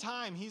long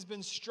time, he's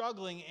been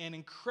struggling and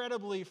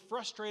incredibly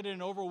frustrated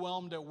and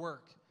overwhelmed at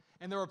work.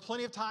 And there were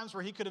plenty of times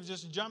where he could have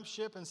just jumped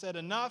ship and said,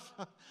 enough,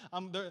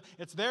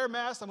 it's their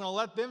mess, I'm going to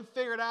let them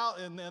figure it out,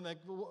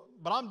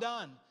 but I'm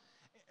done.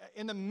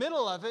 In the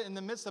middle of it, in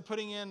the midst of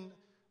putting in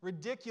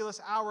ridiculous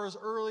hours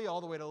early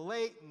all the way to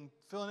late and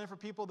filling in for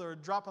people that are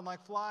dropping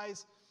like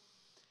flies,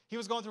 he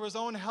was going through his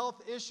own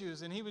health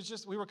issues, and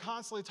we were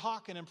constantly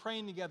talking and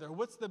praying together.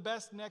 What's the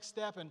best next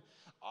step? And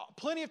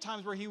plenty of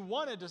times where he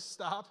wanted to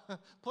stop,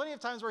 plenty of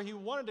times where he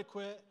wanted to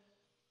quit,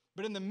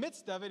 but in the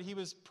midst of it, he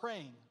was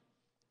praying.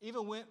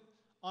 Even went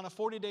on a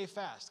 40-day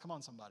fast. Come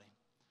on, somebody.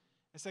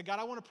 And said, God,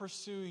 I want to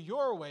pursue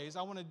your ways.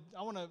 I want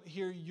to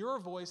hear your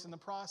voice in the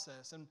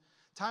process. And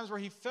times where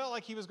he felt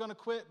like he was going to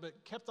quit, but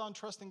kept on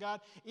trusting God.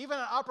 Even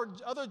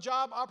other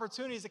job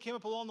opportunities that came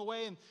up along the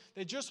way, and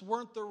they just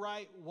weren't the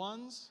right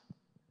ones.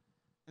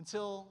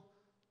 Until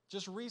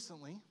just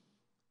recently,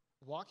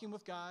 walking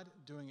with God,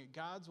 doing it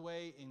God's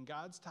way in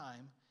God's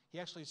time, he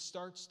actually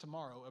starts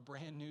tomorrow a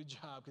brand new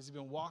job because he's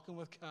been walking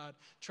with God,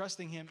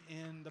 trusting him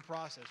in the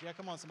process. Yeah,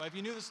 come on, somebody. If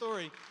you knew the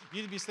story,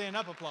 you'd be standing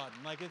up applauding.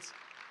 It's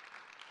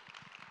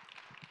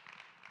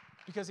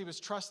because he was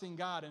trusting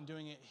God and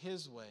doing it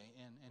his way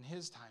and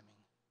his timing.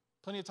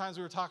 Plenty of times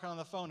we were talking on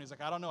the phone. He's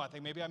like, I don't know. I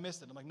think maybe I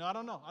missed it. I'm like, no, I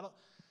don't know.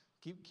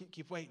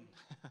 Keep waiting.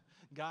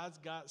 God's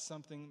got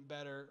something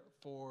better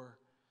for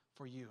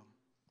you.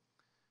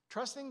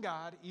 Trusting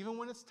God, even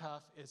when it's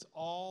tough, is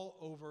all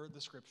over the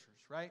scriptures,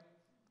 right?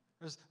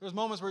 There's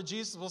moments where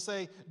Jesus will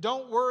say,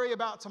 don't worry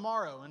about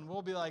tomorrow. And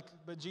we'll be like,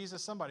 but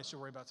Jesus, somebody should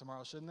worry about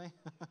tomorrow, shouldn't they?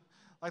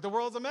 Like the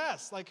world's a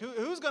mess. Like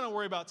who's going to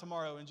worry about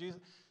tomorrow? And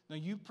Jesus, no,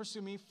 you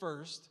pursue me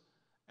first,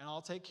 and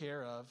I'll take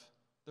care of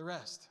the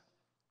rest.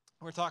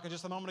 We were talking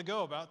just a moment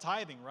ago about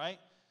tithing, right?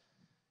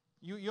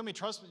 You want me to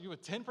trust you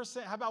with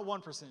 10%? How about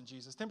 1%,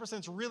 Jesus? 10%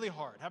 is really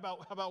hard. How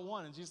about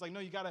 1? And Jesus is like, no,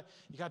 you gotta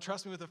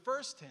trust me with the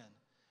first 10,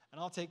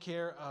 and I'll take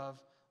care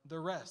of the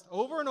rest.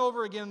 Over and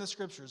over again in the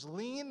scriptures,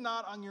 lean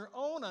not on your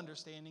own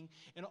understanding.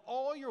 In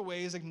all your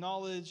ways,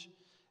 acknowledge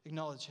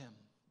him.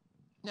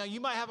 Now, you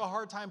might have a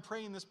hard time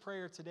praying this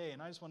prayer today,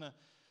 and I just want to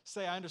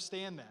say I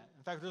understand that.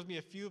 In fact, there's going to be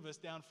a few of us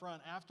down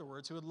front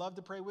afterwards who would love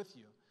to pray with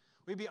you.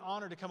 We'd be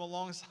honored to come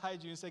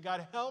alongside you and say,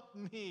 God, help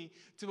me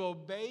to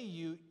obey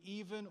you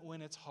even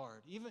when it's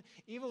hard,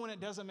 even when it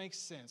doesn't make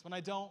sense, when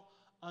I don't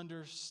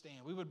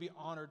understand. We would be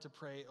honored to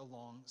pray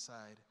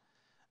alongside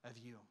of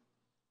you.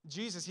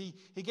 Jesus, he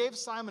gave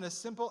Simon a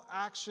simple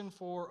action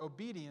for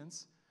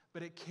obedience,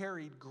 but it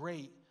carried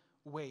great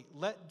weight.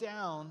 Let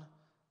down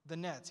the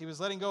nets. He was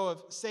letting go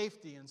of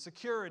safety and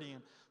security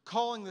and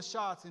calling the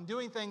shots and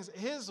doing things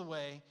his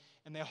way,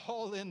 and they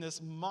hauled in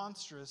this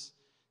monstrous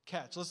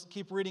catch. Let's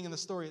keep reading in the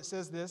story. It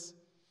says this: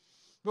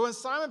 but when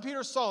Simon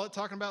Peter saw it,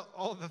 talking about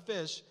all of the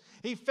fish,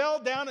 he fell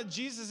down at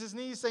Jesus'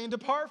 knees, saying,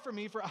 "Depart from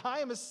me, for I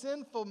am a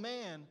sinful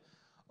man,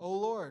 O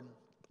Lord."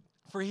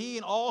 For he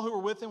and all who were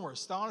with him were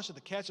astonished at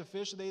the catch of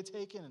fish that they had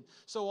taken, and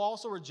so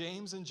also were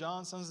James and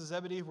John, sons of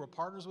Zebedee, who were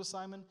partners with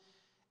Simon.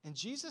 And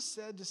Jesus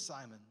said to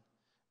Simon,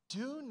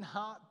 "Do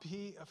not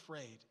be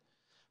afraid.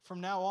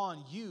 From now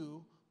on,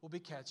 you will be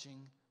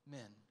catching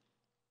men."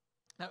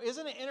 Now,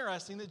 isn't it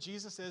interesting that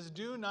Jesus says,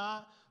 do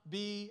not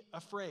be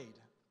afraid?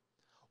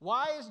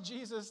 Why is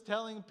Jesus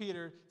telling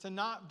Peter to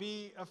not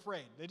be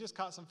afraid? They just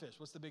caught some fish.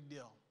 What's the big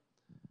deal?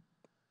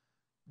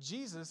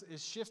 Jesus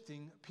is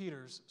shifting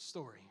Peter's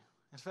story.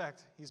 In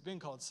fact, he's been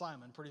called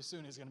Simon. Pretty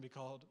soon he's going to be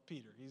called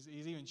Peter. He's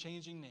even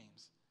changing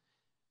names.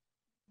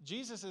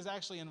 Jesus is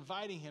actually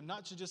inviting him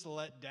not to just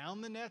let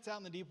down the nets out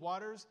in the deep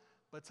waters,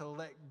 but to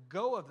let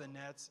go of the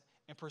nets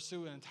and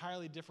pursue an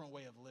entirely different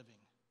way of living.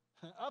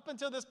 Up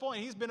until this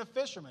point, he's been a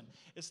fisherman.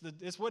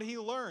 It's what he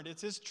learned.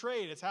 It's his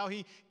trade. It's how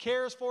he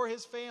cares for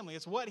his family.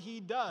 It's what he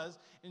does.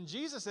 And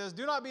Jesus says,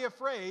 do not be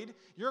afraid.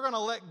 You're going to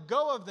let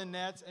go of the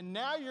nets, and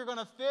now you're going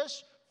to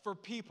fish for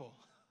people.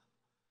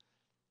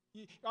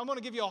 I'm going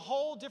to give you a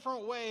whole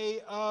different way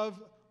of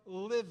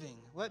living.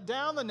 Let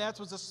down the nets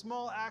was a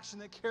small action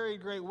that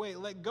carried great weight.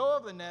 Let go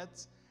of the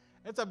nets,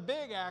 it's a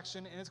big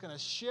action, and it's going to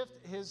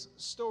shift his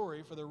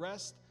story for the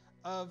rest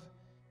of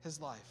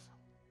his life.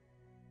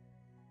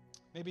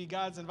 Maybe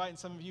God's inviting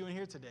some of you in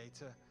here today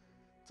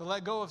to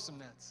let go of some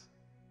nets,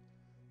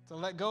 to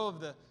let go of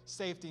the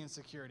safety and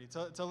security,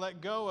 to let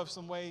go of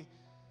some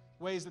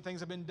ways that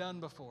things have been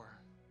done before,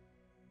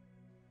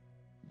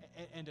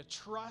 and to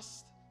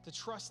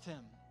trust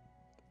him.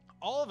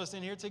 All of us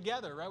in here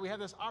together, right? We have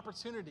this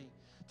opportunity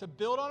to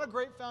build on a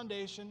great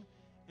foundation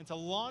and to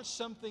launch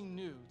something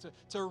new,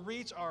 to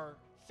reach our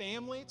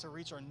family, to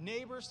reach our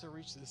neighbors, to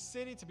reach the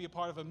city, to be a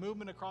part of a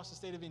movement across the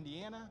state of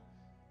Indiana.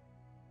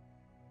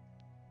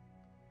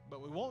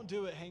 But we won't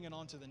do it hanging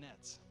on to the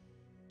nets.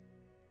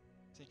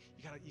 See,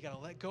 you gotta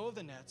let go of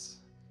the nets,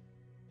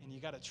 and you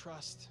gotta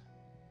trust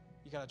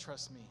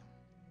me.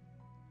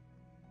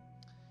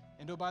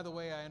 And oh, by the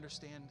way, I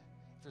understand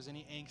if there's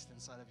any angst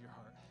inside of your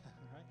heart.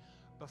 Right?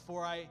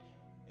 Before I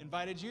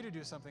invited you to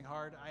do something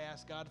hard, I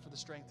asked God for the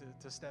strength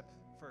to step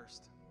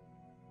first.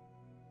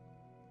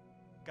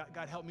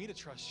 God, help me to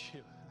trust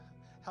you.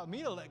 Help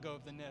me to let go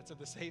of the nets of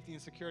the safety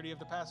and security of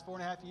the past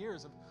 4.5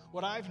 years of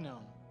what I've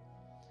known.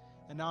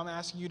 And now I'm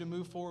asking you to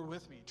move forward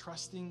with me,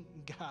 trusting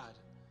God.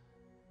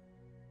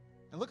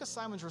 And look at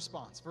Simon's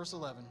response, verse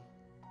 11.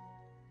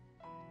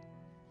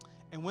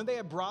 And when they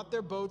had brought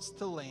their boats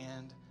to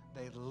land,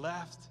 they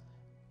left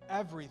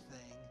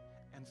everything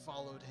and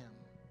followed him.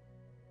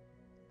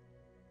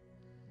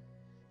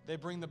 They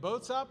bring the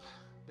boats up,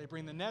 they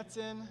bring the nets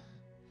in.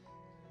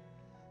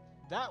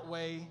 That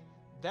way,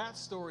 that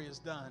story is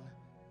done.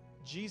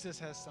 Jesus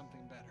has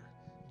something better.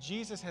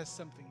 Jesus has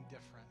something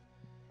different.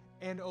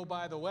 And oh,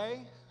 by the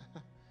way,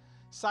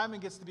 Simon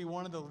gets to be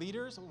one of the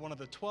leaders, one of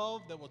the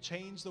 12 that will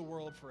change the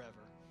world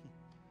forever.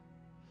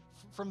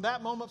 From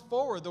that moment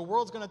forward, the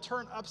world's going to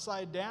turn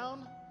upside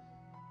down,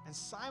 and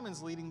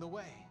Simon's leading the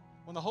way.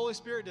 When the Holy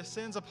Spirit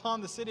descends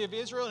upon the city of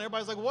Israel, and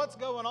everybody's like, what's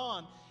going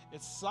on?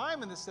 It's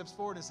Simon that steps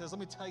forward and says, let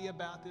me tell you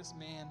about this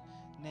man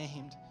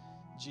named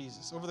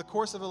Jesus. Over the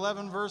course of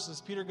 11 verses,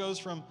 Peter goes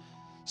from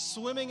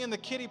swimming in the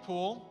kiddie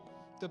pool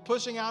to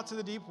pushing out to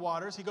the deep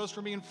waters. He goes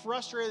from being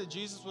frustrated that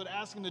Jesus would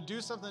ask him to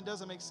do something that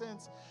doesn't make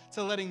sense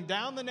to letting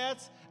down the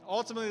nets,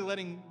 ultimately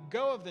letting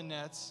go of the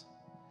nets,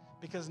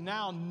 because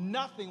now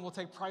nothing will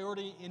take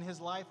priority in his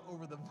life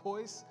over the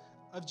voice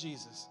of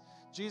Jesus.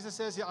 Jesus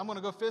says, yeah, I'm going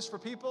to go fish for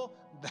people.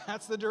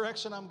 That's the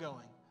direction I'm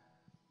going.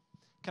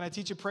 Can I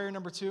teach you prayer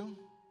number 2?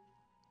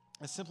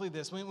 It's simply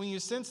this. When you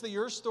sense that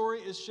your story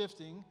is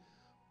shifting,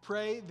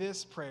 pray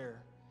this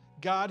prayer.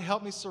 God,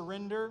 help me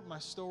surrender my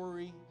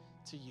story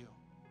to you.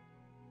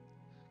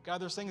 God,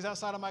 there's things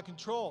outside of my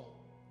control.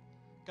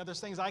 God,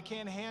 there's things I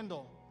can't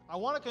handle. I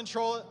want to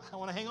control it. I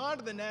want to hang on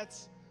to the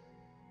nets.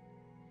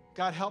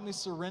 God, help me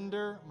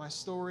surrender my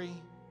story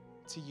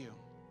to you.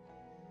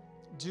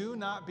 Do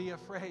not be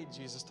afraid,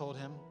 Jesus told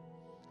him.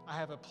 I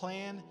have a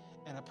plan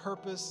and a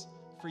purpose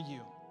for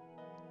you.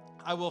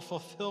 I will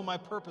fulfill my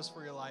purpose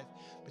for your life,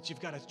 but you've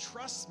got to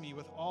trust me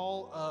with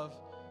all of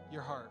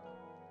your heart.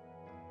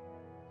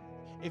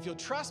 if you'll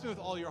trust me with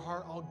all your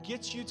heart, I'll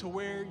get you to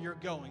where you're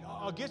going.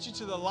 I'll get you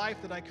to the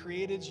life that I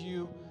created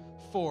you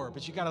for.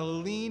 But you got to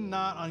lean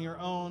not on your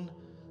own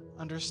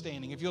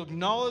understanding. If you'll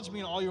acknowledge me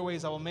in all your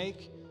ways, I will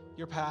make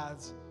your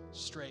paths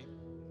straight.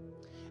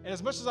 And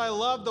as much as I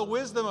love the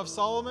wisdom of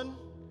Solomon,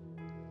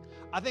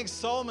 I think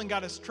Solomon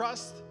got his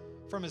trust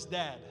from his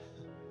dad,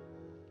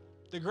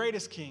 the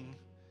greatest king,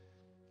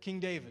 King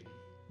David.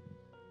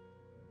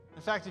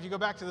 In fact, if you go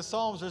back to the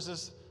Psalms, there's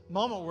this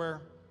moment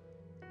where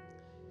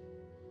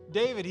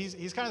David,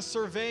 he's kind of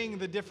surveying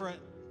the different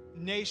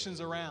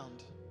nations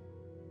around.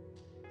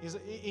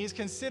 He's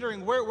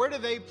considering where do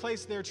they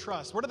place their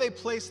trust? Where do they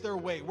place their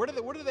weight? Where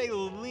do they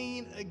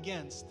lean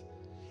against?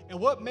 And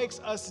what makes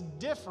us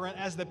different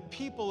as the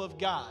people of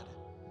God?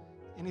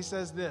 And he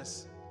says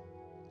this: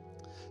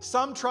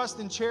 some trust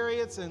in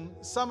chariots and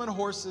some in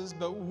horses,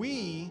 but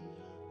we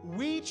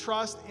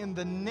trust in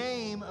the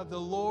name of the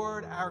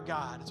Lord our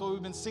God. That's what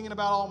we've been singing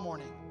about all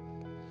morning.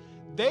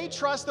 They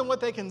trust in what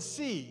they can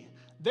see.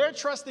 They're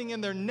trusting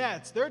in their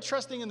nets. They're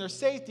trusting in their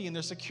safety and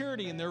their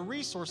security and their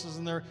resources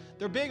and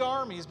their big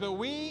armies. But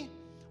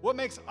what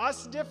makes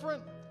us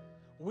different?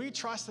 We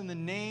trust in the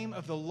name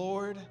of the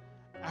Lord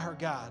our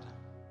God.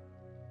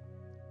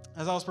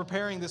 As I was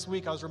preparing this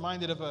week, I was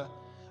reminded of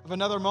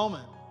another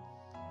moment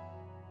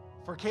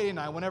for Katie and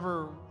I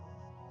whenever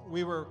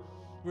we were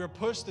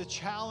pushed to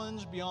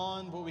challenge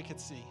beyond what we could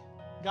see.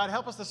 God,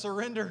 help us to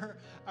surrender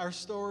our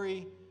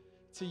story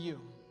to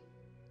you.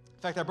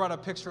 In fact, I brought a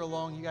picture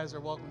along. You guys are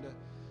welcome to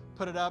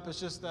put it up. It's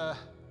just a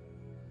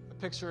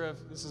picture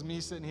of, this is me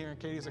sitting here and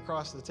Katie's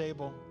across the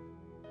table.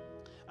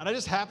 And I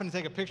just happened to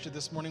take a picture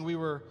this morning. We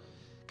were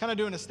kind of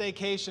doing a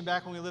staycation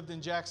back when we lived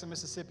in Jackson,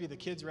 Mississippi. The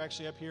kids were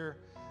actually up here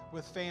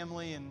with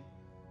family, and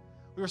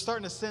we were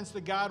starting to sense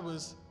that God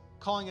was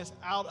calling us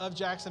out of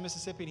Jackson,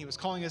 Mississippi, and he was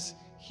calling us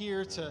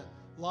here to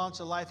launch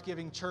a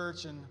life-giving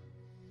church. And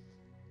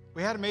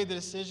we hadn't made the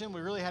decision.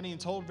 We really hadn't even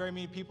told very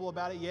many people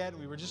about it yet.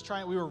 We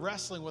were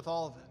wrestling with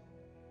all of it.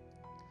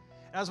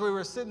 As we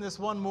were sitting this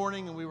one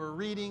morning and we were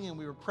reading and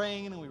we were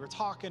praying and we were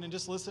talking and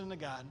just listening to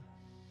God,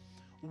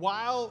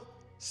 while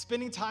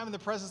spending time in the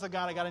presence of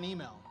God, I got an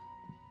email.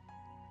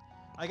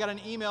 I got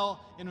an email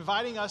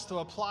inviting us to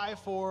apply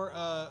for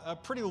a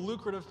pretty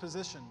lucrative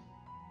position.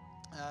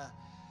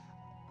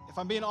 If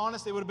I'm being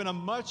honest, it would have been a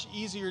much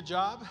easier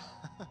job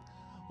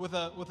with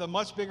a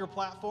much bigger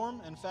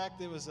platform. In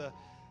fact, it was a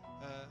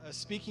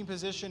speaking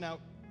position at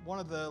one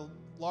of the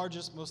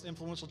largest, most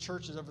influential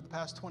churches over the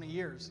past 20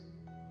 years.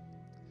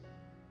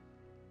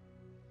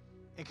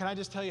 And can I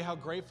just tell you how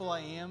grateful I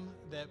am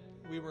that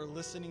we were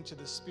listening to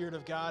the Spirit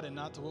of God and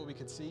not to what we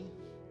could see?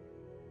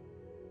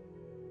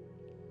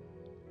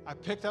 I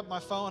picked up my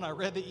phone, I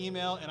read the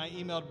email, and I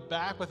emailed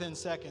back within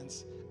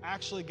seconds.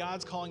 Actually,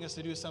 God's calling us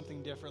to do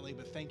something differently,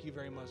 but thank you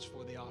very much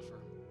for the offer.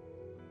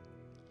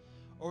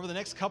 Over the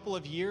next couple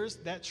of years,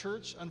 that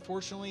church,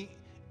 unfortunately,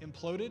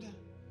 imploded.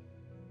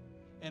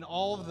 And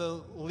all of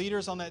the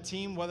leaders on that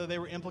team, whether they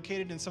were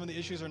implicated in some of the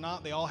issues or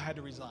not, they all had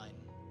to resign.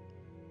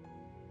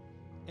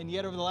 And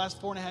yet, over the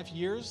last 4.5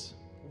 years,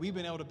 we've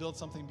been able to build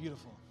something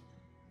beautiful.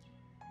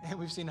 And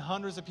we've seen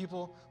hundreds of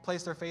people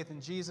place their faith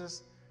in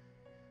Jesus.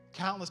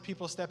 Countless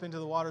people step into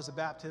the waters of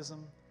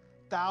baptism.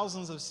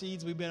 Thousands of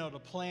seeds we've been able to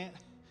plant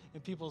in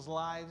people's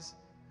lives.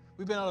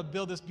 We've been able to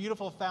build this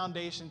beautiful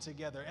foundation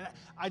together. And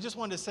I just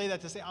wanted to say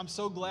that to say I'm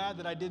so glad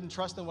that I didn't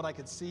trust in what I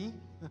could see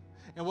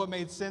and what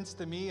made sense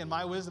to me and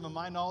my wisdom and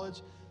my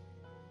knowledge.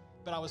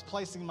 But I was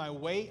placing my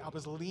weight. I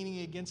was leaning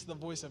against the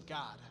voice of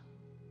God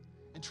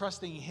and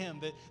trusting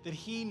Him that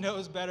He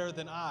knows better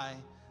than I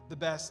the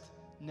best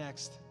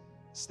next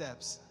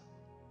steps.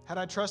 Had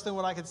I trusted in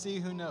what I could see,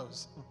 who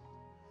knows?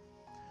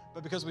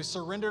 But because we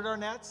surrendered our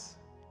nets,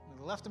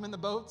 we left them in the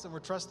boats, and we're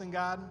trusting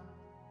God,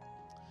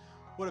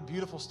 what a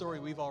beautiful story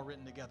we've all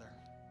written together.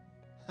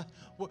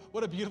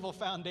 What a beautiful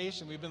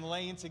foundation we've been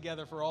laying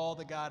together for all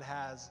that God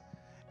has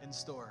in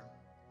store.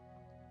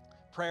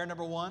 Prayer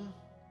number 1,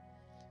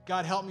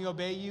 God, help me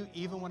obey you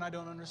even when I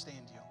don't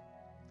understand you.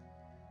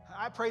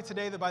 I pray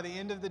today that by the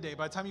end of the day,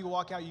 by the time you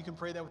walk out, you can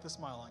pray that with a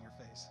smile on your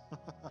face.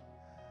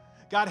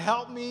 God,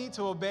 help me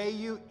to obey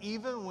you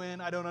even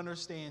when I don't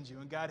understand you.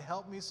 And God,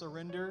 help me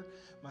surrender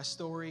my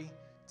story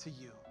to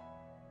you.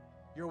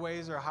 Your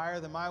ways are higher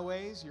than my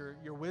ways.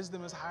 Your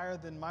wisdom is higher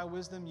than my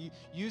wisdom.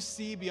 You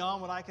see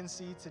beyond what I can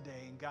see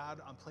today. And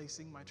God, I'm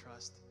placing my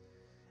trust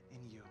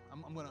in you.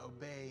 I'm going to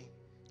obey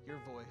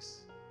your voice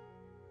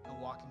and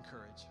walk in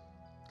courage.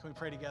 Can we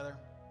pray together?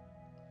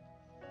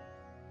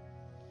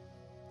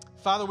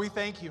 Father, we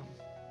thank you.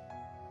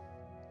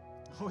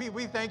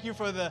 We thank you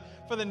for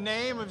the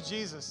name of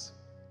Jesus,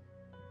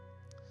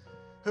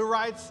 who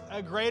writes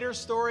a greater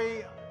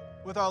story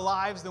with our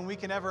lives than we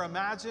can ever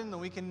imagine, than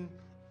we can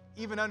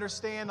even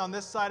understand on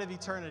this side of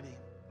eternity.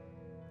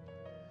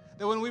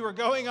 That when we were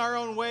going our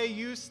own way,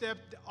 you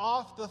stepped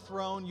off the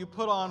throne, you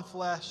put on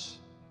flesh.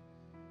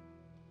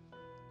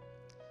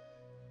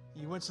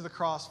 You went to the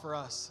cross for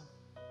us.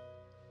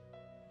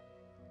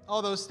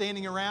 All those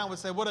standing around would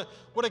say, what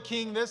a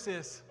king this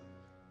is,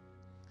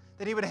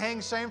 that he would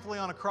hang shamefully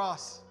on a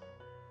cross.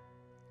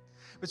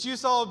 But you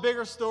saw a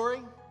bigger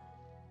story.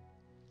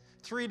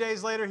 3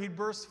 days later, he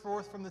burst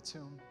forth from the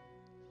tomb.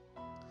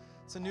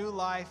 It's a new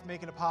life,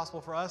 making it possible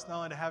for us not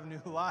only to have a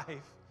new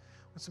life,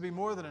 which will be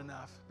more than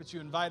enough, but you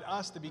invite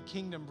us to be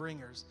kingdom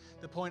bringers,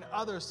 to point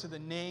others to the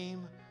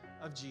name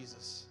of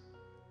Jesus.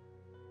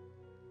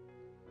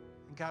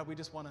 And God, we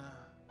just want to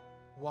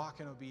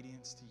walk in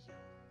obedience to you.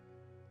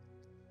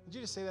 Would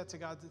you just say that to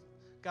God?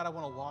 God, I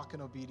want to walk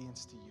in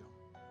obedience to you.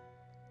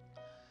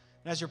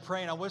 And as you're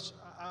praying,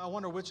 I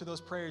wonder which of those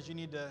prayers you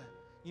need to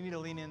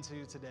lean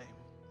into today.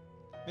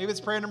 Maybe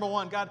it's prayer number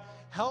 1. God,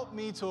 help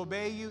me to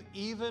obey you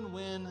even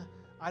when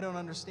I don't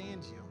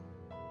understand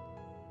you.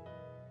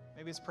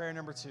 Maybe it's prayer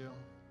number 2.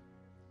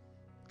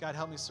 God,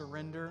 help me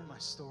surrender my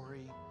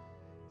story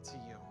to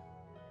you.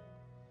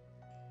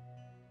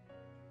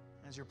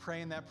 As you're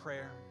praying that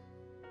prayer,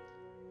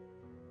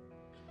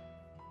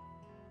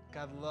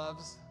 God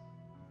loves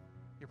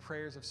your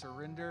prayers of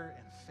surrender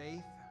and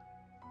faith.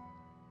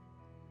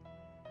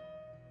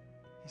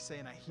 He's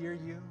saying, I hear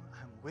you,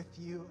 I'm with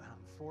you, and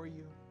I'm for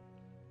you.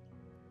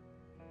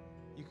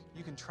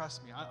 You can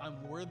trust me.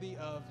 I'm worthy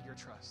of your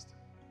trust.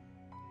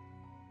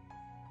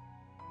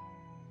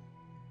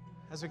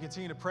 As we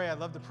continue to pray, I'd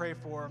love to pray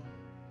for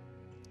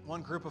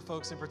one group of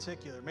folks in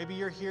particular. Maybe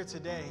you're here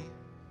today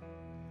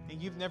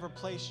and you've never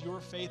placed your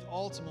faith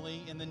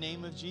ultimately in the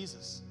name of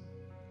Jesus.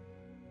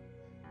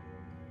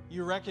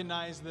 You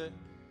recognize that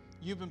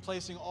you've been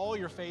placing all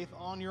your faith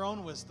on your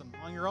own wisdom,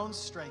 on your own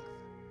strength.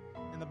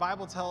 And the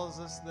Bible tells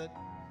us that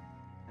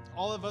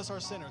all of us are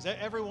sinners,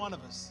 every one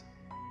of us.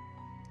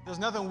 There's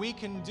nothing we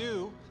can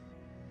do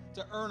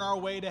to earn our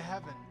way to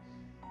heaven.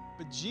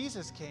 But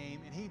Jesus came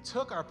and he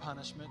took our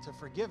punishment to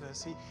forgive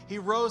us. He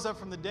rose up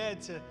from the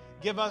dead to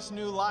give us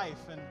new life.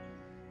 And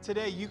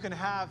today you can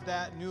have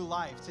that new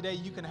life. Today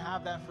you can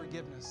have that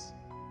forgiveness.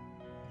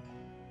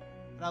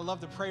 And I'd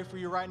love to pray for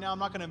you right now. I'm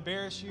not going to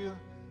embarrass you.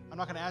 I'm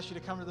not going to ask you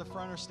to come to the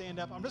front or stand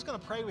up. I'm just going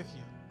to pray with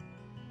you.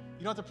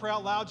 You don't have to pray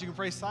out loud. You can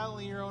pray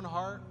silently in your own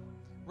heart,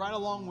 right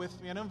along with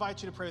me. And I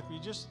invite you to pray with me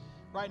just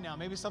right now.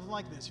 Maybe something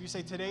like this. You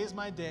say, today is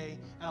my day,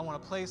 and I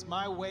want to place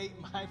my weight,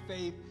 my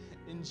faith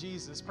in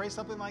Jesus. Pray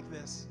something like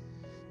this.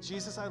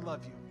 Jesus, I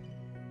love you.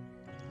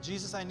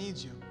 Jesus, I need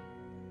you.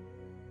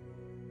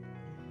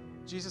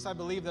 Jesus, I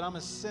believe that I'm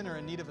a sinner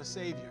in need of a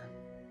Savior.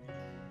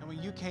 And when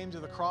you came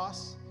to the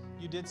cross,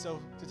 you did so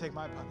to take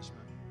my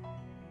punishment.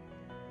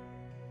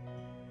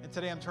 And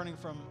today I'm turning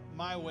from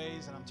my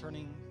ways and I'm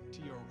turning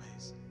to your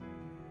ways.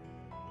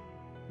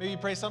 Maybe you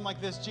pray something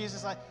like this.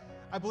 Jesus,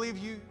 I believe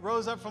you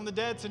rose up from the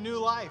dead to new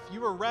life.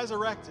 You were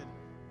resurrected.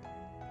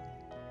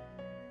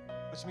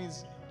 Which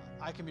means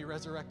I can be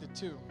resurrected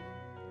too.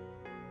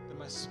 That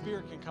my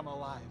spirit can come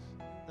alive.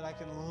 That I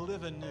can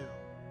live anew.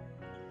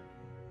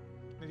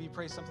 Maybe you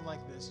pray something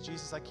like this.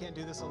 Jesus, I can't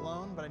do this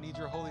alone, but I need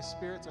your Holy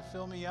Spirit to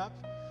fill me up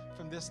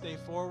from this day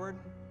forward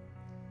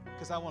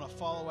because I want to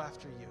follow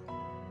after you.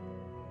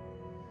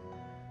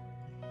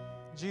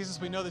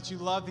 Jesus, we know that you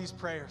love these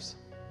prayers.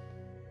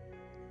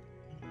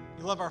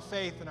 You love our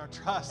faith and our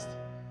trust.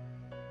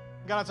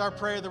 God, it's our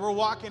prayer that we're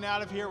walking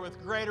out of here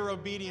with greater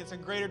obedience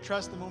and greater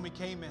trust than when we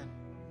came in.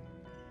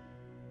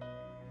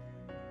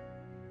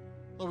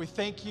 Lord, we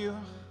thank you.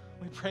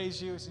 We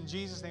praise you. It's in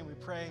Jesus' name we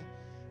pray.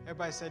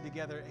 Everybody said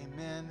together,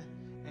 amen,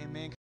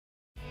 amen.